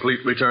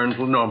 complete return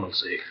to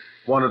normalcy.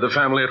 Wanted the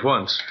family at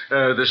once.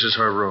 This is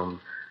her room.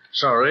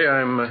 Sorry,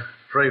 I'm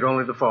afraid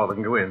only the father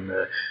can go in.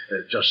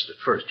 Just at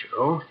first, you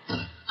know.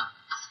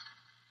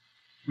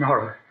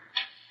 Nora.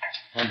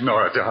 Oh,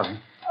 Nora, darling.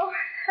 Oh,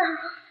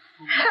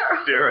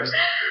 Harold. Dearest.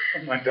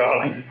 Oh, my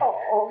darling.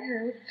 Oh,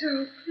 Harold,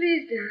 don't.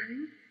 Please,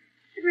 darling.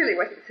 It really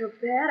wasn't so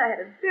bad. I had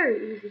a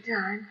very easy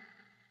time.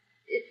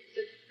 It's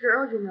a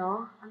girl, you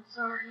know. I'm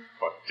sorry.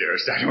 Oh,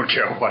 dearest, I don't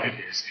care what it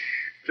is.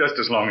 Just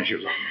as long as you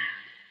love me.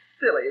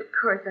 Silly, of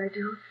course I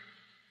do.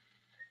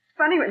 It's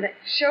funny when they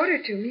showed her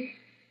to me.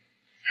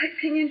 It's like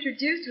being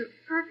introduced to a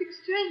perfect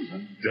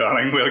stranger.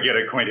 Darling, we'll get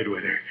acquainted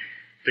with her.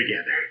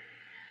 Together.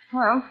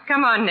 Well,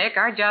 come on, Nick.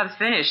 Our job's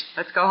finished.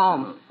 Let's go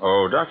home.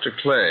 Oh, Dr.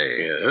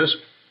 Clay. Yes?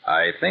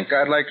 I think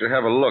I'd like to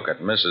have a look at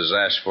Mrs.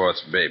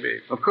 Ashforth's baby.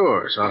 Of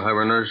course. I'll have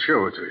her nurse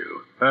show it to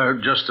you.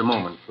 Just a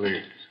moment,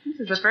 please. This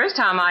is the first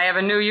time I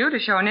ever knew you to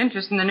show an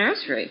interest in the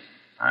nursery.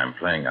 I'm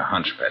playing a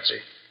hunch,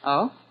 Patsy.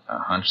 Oh? A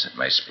hunch that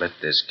may split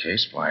this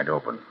case wide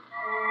open.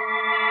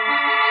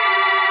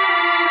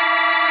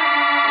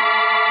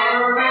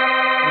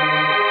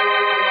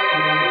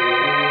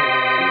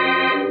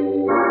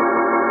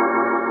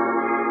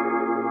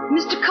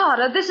 Mr.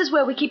 Carter, this is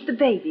where we keep the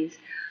babies.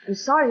 I'm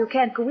sorry you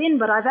can't go in,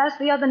 but I've asked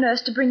the other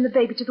nurse to bring the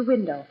baby to the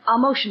window. I'll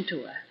motion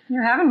to her.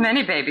 You haven't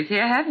many babies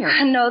here, have you?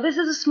 No, this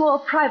is a small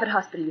private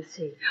hospital, you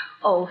see.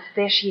 Oh,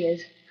 there she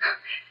is.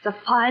 It's a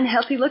fine,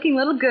 healthy-looking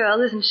little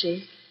girl, isn't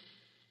she?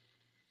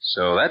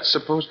 So that's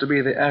supposed to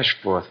be the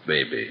Ashforth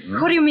baby,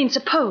 What do you mean,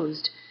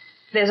 supposed?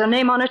 There's her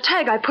name on her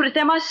tag. I put it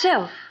there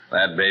myself.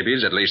 That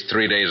baby's at least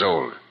 3 days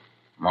old.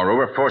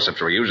 Moreover,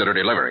 forceps were used at her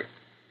delivery.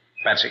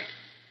 Patsy,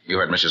 you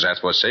heard Mrs.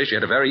 Ashforth say she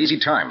had a very easy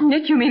time.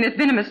 Nick, you mean it's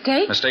been a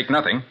mistake? Mistake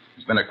nothing.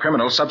 It's been a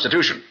criminal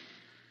substitution.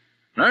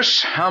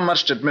 Nurse, how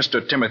much did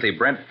Mr. Timothy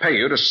Brent pay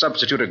you to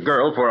substitute a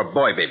girl for a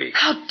boy baby?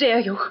 How dare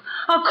you?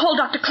 I'll call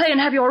Dr. Clay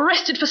and have you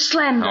arrested for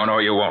slander. No,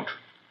 you won't.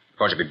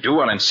 Because if you do,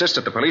 I'll insist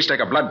that the police take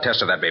a blood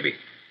test of that baby.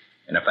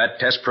 And if that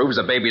test proves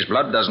the baby's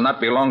blood does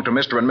not belong to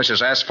Mr. and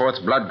Mrs. Ashforth's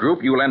blood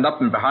group, you'll end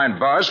up in behind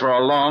bars for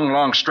a long,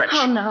 long stretch.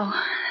 Oh, no.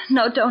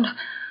 No, don't.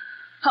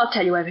 I'll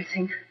tell you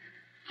everything.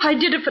 I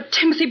did it for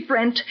Timothy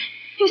Brent.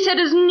 He said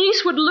his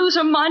niece would lose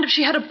her mind if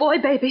she had a boy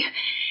baby.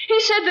 He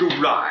said that...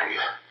 You lie.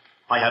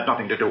 I had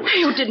nothing to do with it.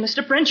 You did,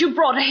 Mr. Brent. You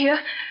brought her here.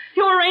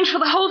 You arranged for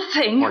the whole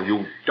thing. Are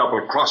you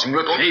double-crossing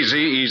little...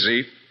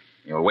 Easy.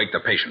 You'll wake the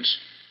patients.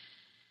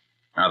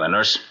 Now then,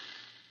 nurse.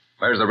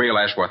 Where's the real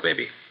Ashworth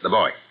baby? The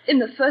boy? In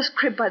the first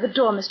crib by the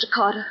door, Mr.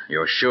 Carter.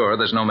 You're sure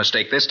there's no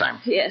mistake this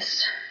time?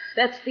 Yes.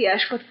 That's the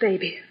Ashworth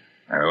baby.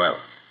 Very well.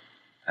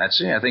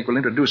 Patsy, I think we'll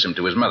introduce him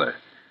to his mother.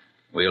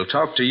 We'll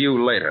talk to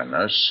you later,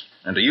 nurse.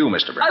 And to you,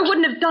 Mr. Brent. I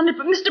wouldn't have done it,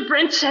 but Mr.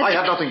 Brent said... I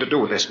had nothing to do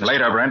with this, Mr.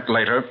 Later, Brent,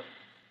 later.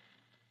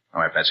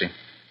 All right, Patsy.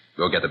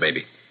 Go get the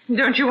baby.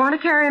 Don't you want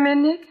to carry him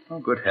in, Nick? Oh,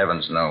 good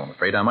heavens, no. I'm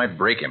afraid I might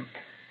break him.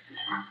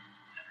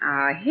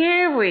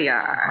 Here we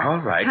are. All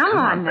right, come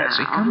on now.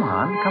 Patsy. Come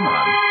on. Come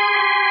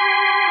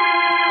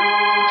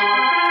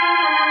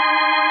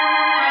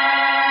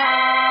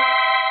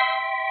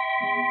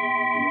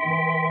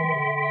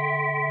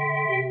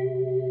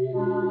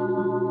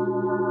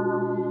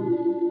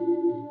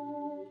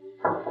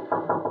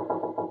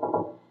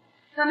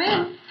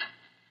in.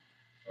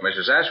 Well,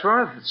 Mrs.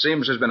 Ashforth, it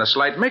seems there's been a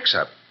slight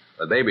mix-up.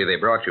 The baby they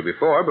brought you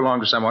before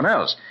belonged to someone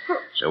else.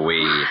 So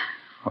we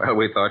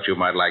thought you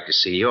might like to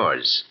see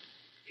yours.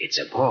 It's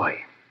a boy.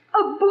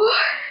 A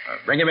boy?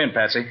 Bring him in,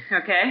 Patsy.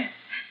 Okay.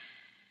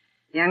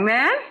 Young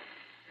man,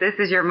 this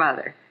is your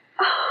mother.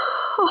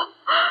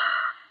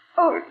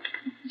 Oh,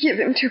 give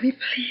him to me,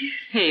 please.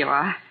 Here you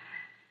are.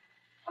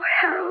 Oh,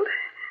 Harold.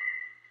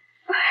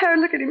 Oh,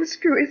 Harold, look at him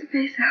screw his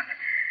face up.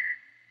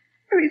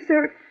 Oh, he's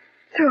so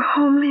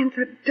homely and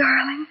so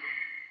darling.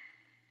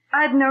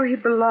 I'd know he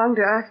belonged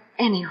to us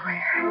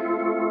anywhere.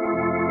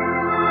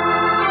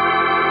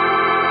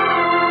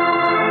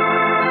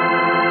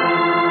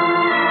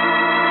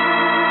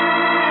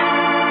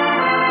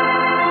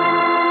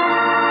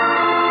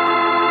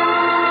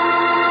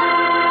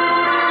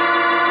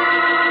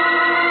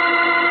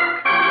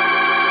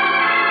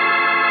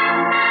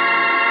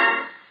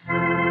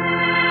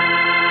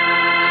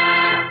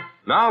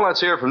 Now let's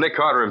hear from Nick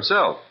Carter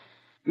himself.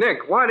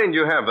 Nick, why didn't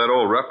you have that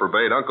old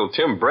reprobate Uncle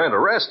Tim Brent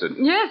arrested?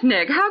 Yes,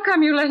 Nick. How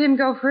come you let him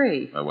go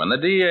free? Well, when the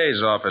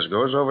DA's office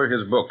goes over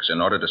his books in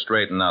order to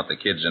straighten out the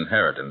kid's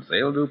inheritance,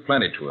 they'll do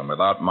plenty to him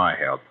without my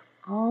help.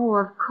 Oh,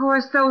 of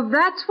course. So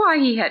that's why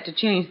he had to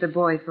change the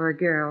boy for a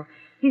girl.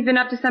 He's been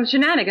up to some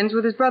shenanigans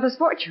with his brother's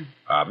fortune.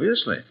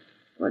 Obviously.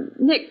 Well,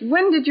 Nick,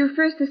 when did you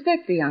first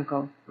suspect the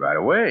uncle? Right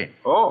away.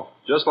 Oh,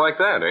 just like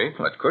that, eh?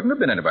 Well, it couldn't have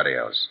been anybody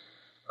else.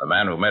 The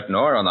man who met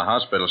Nora on the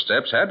hospital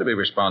steps had to be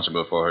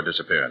responsible for her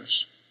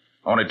disappearance.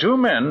 Only 2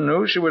 men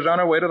knew she was on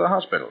her way to the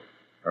hospital.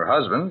 Her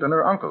husband and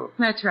her uncle.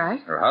 That's right.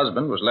 Her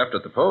husband was left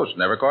at the post,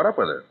 never caught up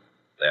with her.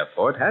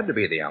 Therefore, it had to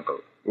be the uncle.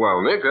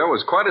 Well, Nick, that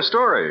was quite a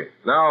story.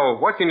 Now,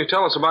 what can you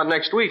tell us about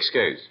next week's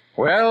case?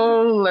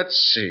 Well, let's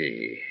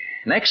see.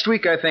 Next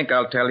week, I think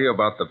I'll tell you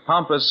about the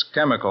pompous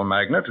chemical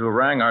magnate who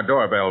rang our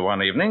doorbell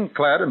one evening,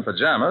 clad in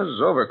pajamas,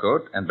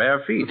 overcoat, and bare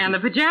feet. And the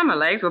pajama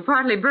legs were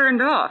partly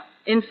burned off.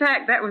 In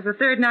fact, that was the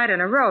 3rd night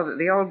in a row that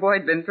the old boy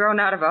had been thrown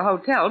out of a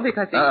hotel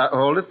because he...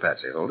 Hold it,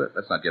 Patsy, hold it.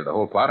 Let's not give the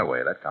whole plot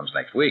away. That comes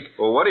next week.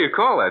 Well, what do you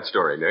call that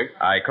story, Nick?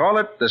 I call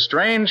it The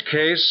Strange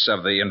Case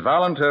of the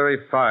Involuntary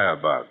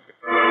Firebug.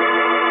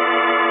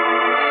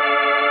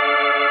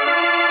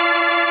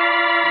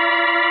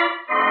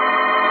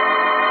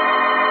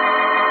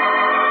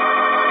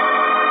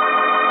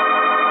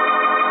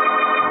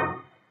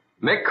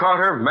 Nick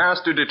Carter,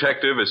 Master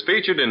Detective, is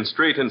featured in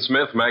Street and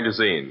Smith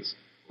magazines.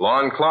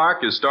 Lon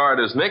Clark is starred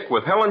as Nick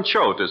with Helen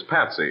Choate as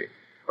Patsy.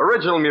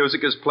 Original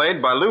music is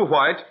played by Lou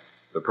White.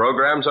 The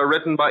programs are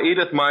written by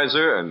Edith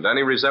Miser, and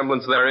any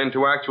resemblance therein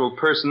to actual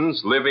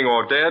persons, living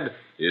or dead,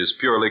 is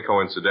purely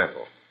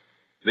coincidental.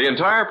 The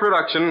entire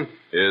production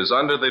is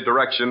under the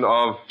direction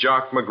of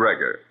Jock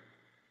McGregor.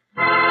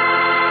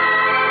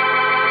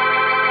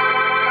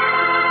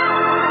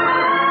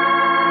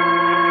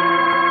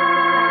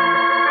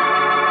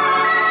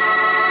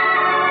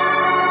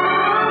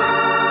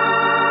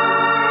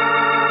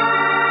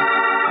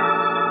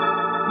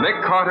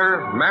 Nick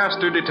Carter,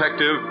 Master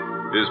Detective,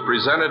 is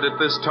presented at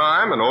this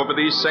time and over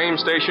these same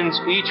stations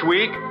each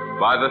week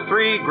by the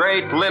 3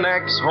 great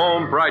Linex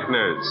home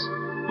brighteners.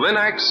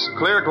 Linex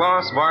Clear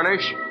Gloss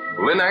Varnish,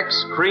 Linex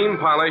Cream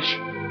Polish,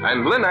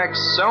 and Linex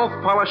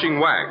Self-Polishing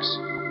Wax.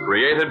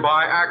 Created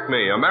by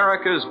Acme,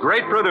 America's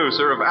great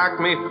producer of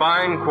Acme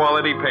fine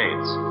quality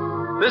paints.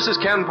 This is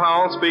Ken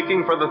Powell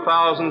speaking for the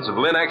thousands of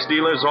Linex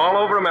dealers all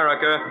over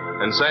America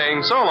and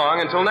saying so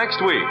long until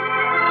next week.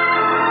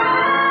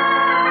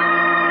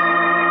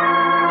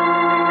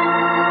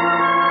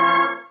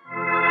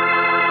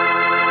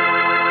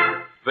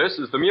 This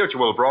is the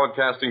Mutual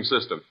Broadcasting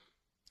System.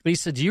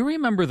 Lisa, do you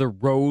remember the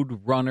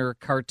Road Runner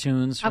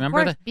cartoons? Of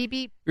course, beep,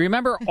 beep.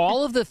 Remember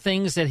all of the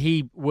things that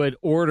he would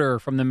order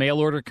from the mail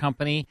order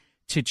company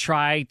to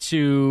try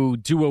to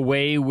do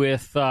away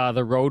with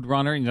the Road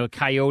Runner? You know,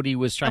 Coyote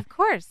was trying. Of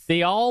course.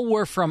 They all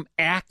were from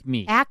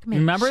Acme. Acme.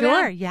 Remember that?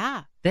 Sure,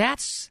 yeah.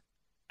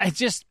 It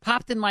just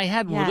popped in my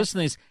head when we were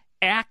listening to this.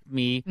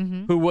 Acme,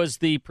 who was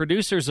the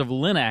producers of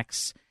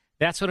Linux,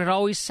 that's what it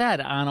always said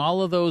on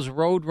all of those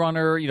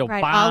Roadrunner,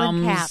 bombs all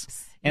in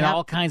caps. And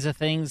all kinds of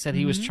things that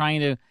he was trying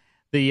to,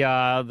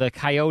 the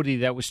Coyote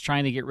that was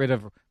trying to get rid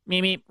of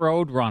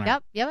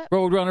Roadrunner. Yep.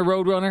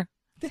 Roadrunner.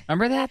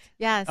 Remember that?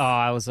 Yes. Oh,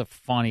 that was a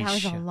funny show. That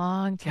was a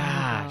long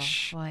time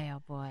Gosh. ago. Boy,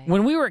 oh boy.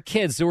 When we were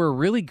kids, there were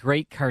really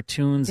great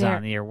cartoons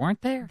on the air,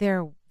 weren't there?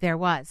 There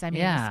was. I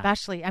mean,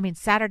 especially,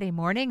 Saturday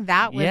morning,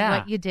 that was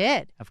what you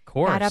did. Of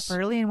course. Got up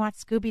early and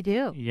watched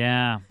Scooby-Doo.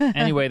 Yeah.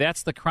 Anyway,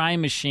 that's The Crime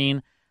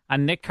Machine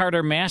on Nick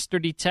Carter, Master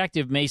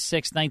Detective, May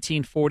 6,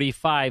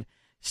 1945,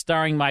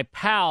 starring my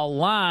pal,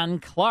 Lon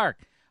Clark.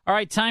 All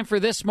right, time for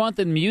this month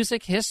in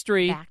music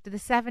history. Back to the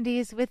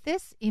 70s with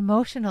this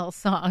emotional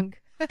song.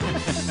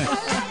 About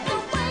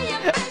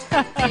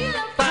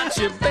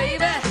you,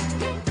 baby.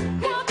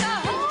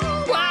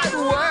 Wide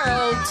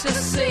world to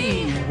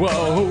see.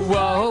 Whoa,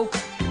 whoa.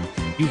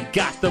 You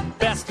got the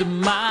best of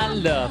my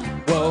love.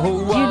 Whoa,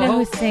 whoa. Do you know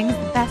who sings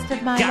the best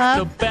of my love? Got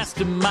the best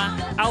of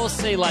my... I will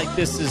say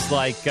this is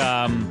like...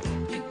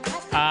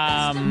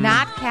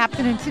 Not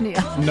Captain and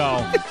Tennille.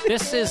 No.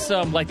 This is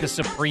like the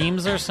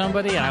Supremes or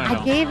somebody. I don't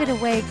know. I gave it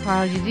away,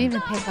 Carl. You didn't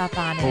even pick up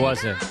on it. Who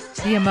was it?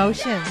 The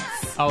Emotions.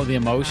 Oh, The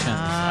Emotions.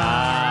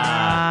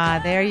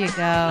 There you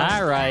go.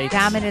 All right.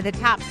 Dominated the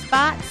top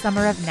spot,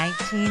 summer of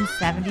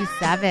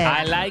 1977.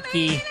 I like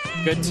it.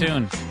 Good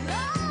tune.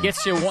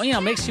 Gets you,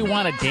 makes you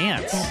want to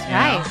dance.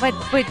 That's right.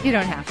 But you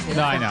don't have to.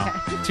 No, I know.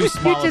 Too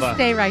small you just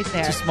stay right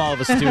there. Too small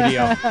of a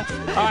studio.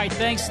 All right,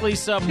 thanks,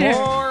 Lisa.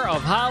 More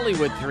of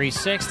Hollywood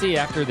 360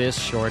 after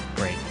this short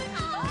break.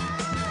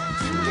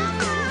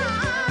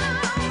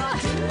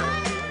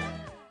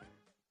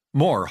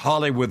 More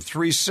Hollywood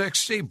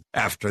 360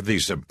 after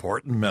these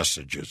important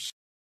messages.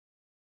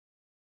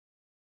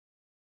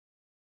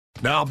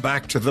 Now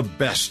back to the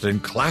best in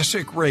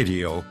classic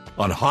radio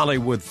on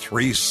Hollywood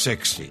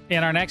 360.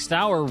 In our next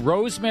hour,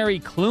 Rosemary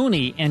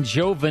Clooney and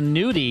Joe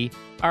Venuti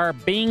are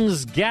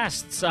Bing's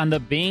guests on the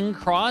Bing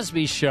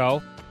Crosby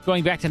Show,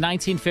 going back to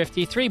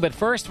 1953. But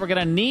first, we're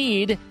going to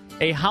need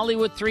a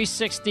Hollywood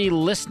 360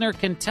 listener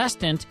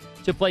contestant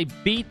to play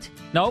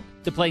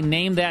to play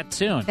Name That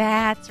Tune.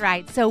 That's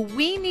right. So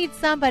we need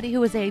somebody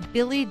who is a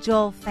Billy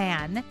Joel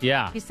fan.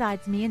 Yeah.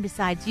 Besides me and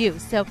besides you.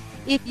 So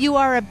if you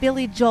are a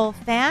Billy Joel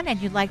fan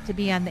and you'd like to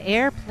be on the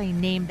air, play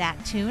Name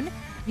That Tune,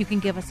 you can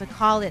give us a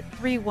call at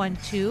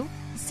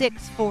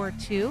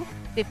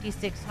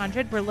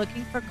 312-642-5600. We're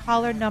looking for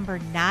caller number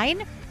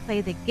 9.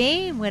 Play the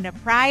game, win a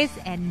prize,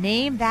 and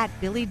name that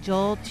Billy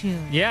Joel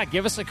tune. Yeah,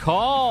 give us a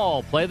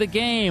call. Play the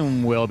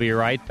game. We'll be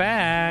right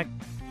back.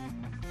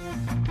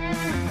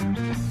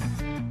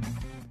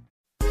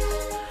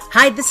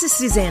 Hi, this is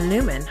Suzanne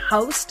Newman,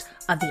 host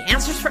of the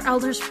Answers for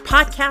Elders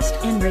podcast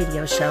and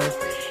radio show.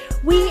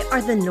 We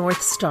are the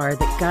North Star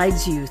that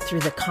guides you through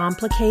the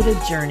complicated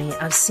journey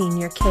of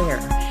senior care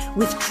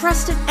with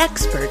trusted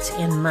experts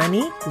in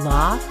money,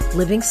 law,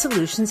 living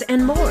solutions,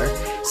 and more.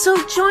 So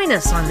join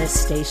us on this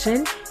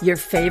station, your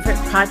favorite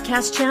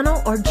podcast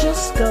channel, or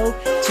just go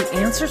to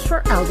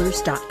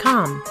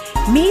AnswersForElders.com.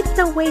 Meet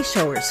the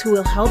Wayshowers who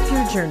will help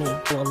your journey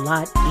go a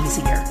lot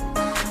easier.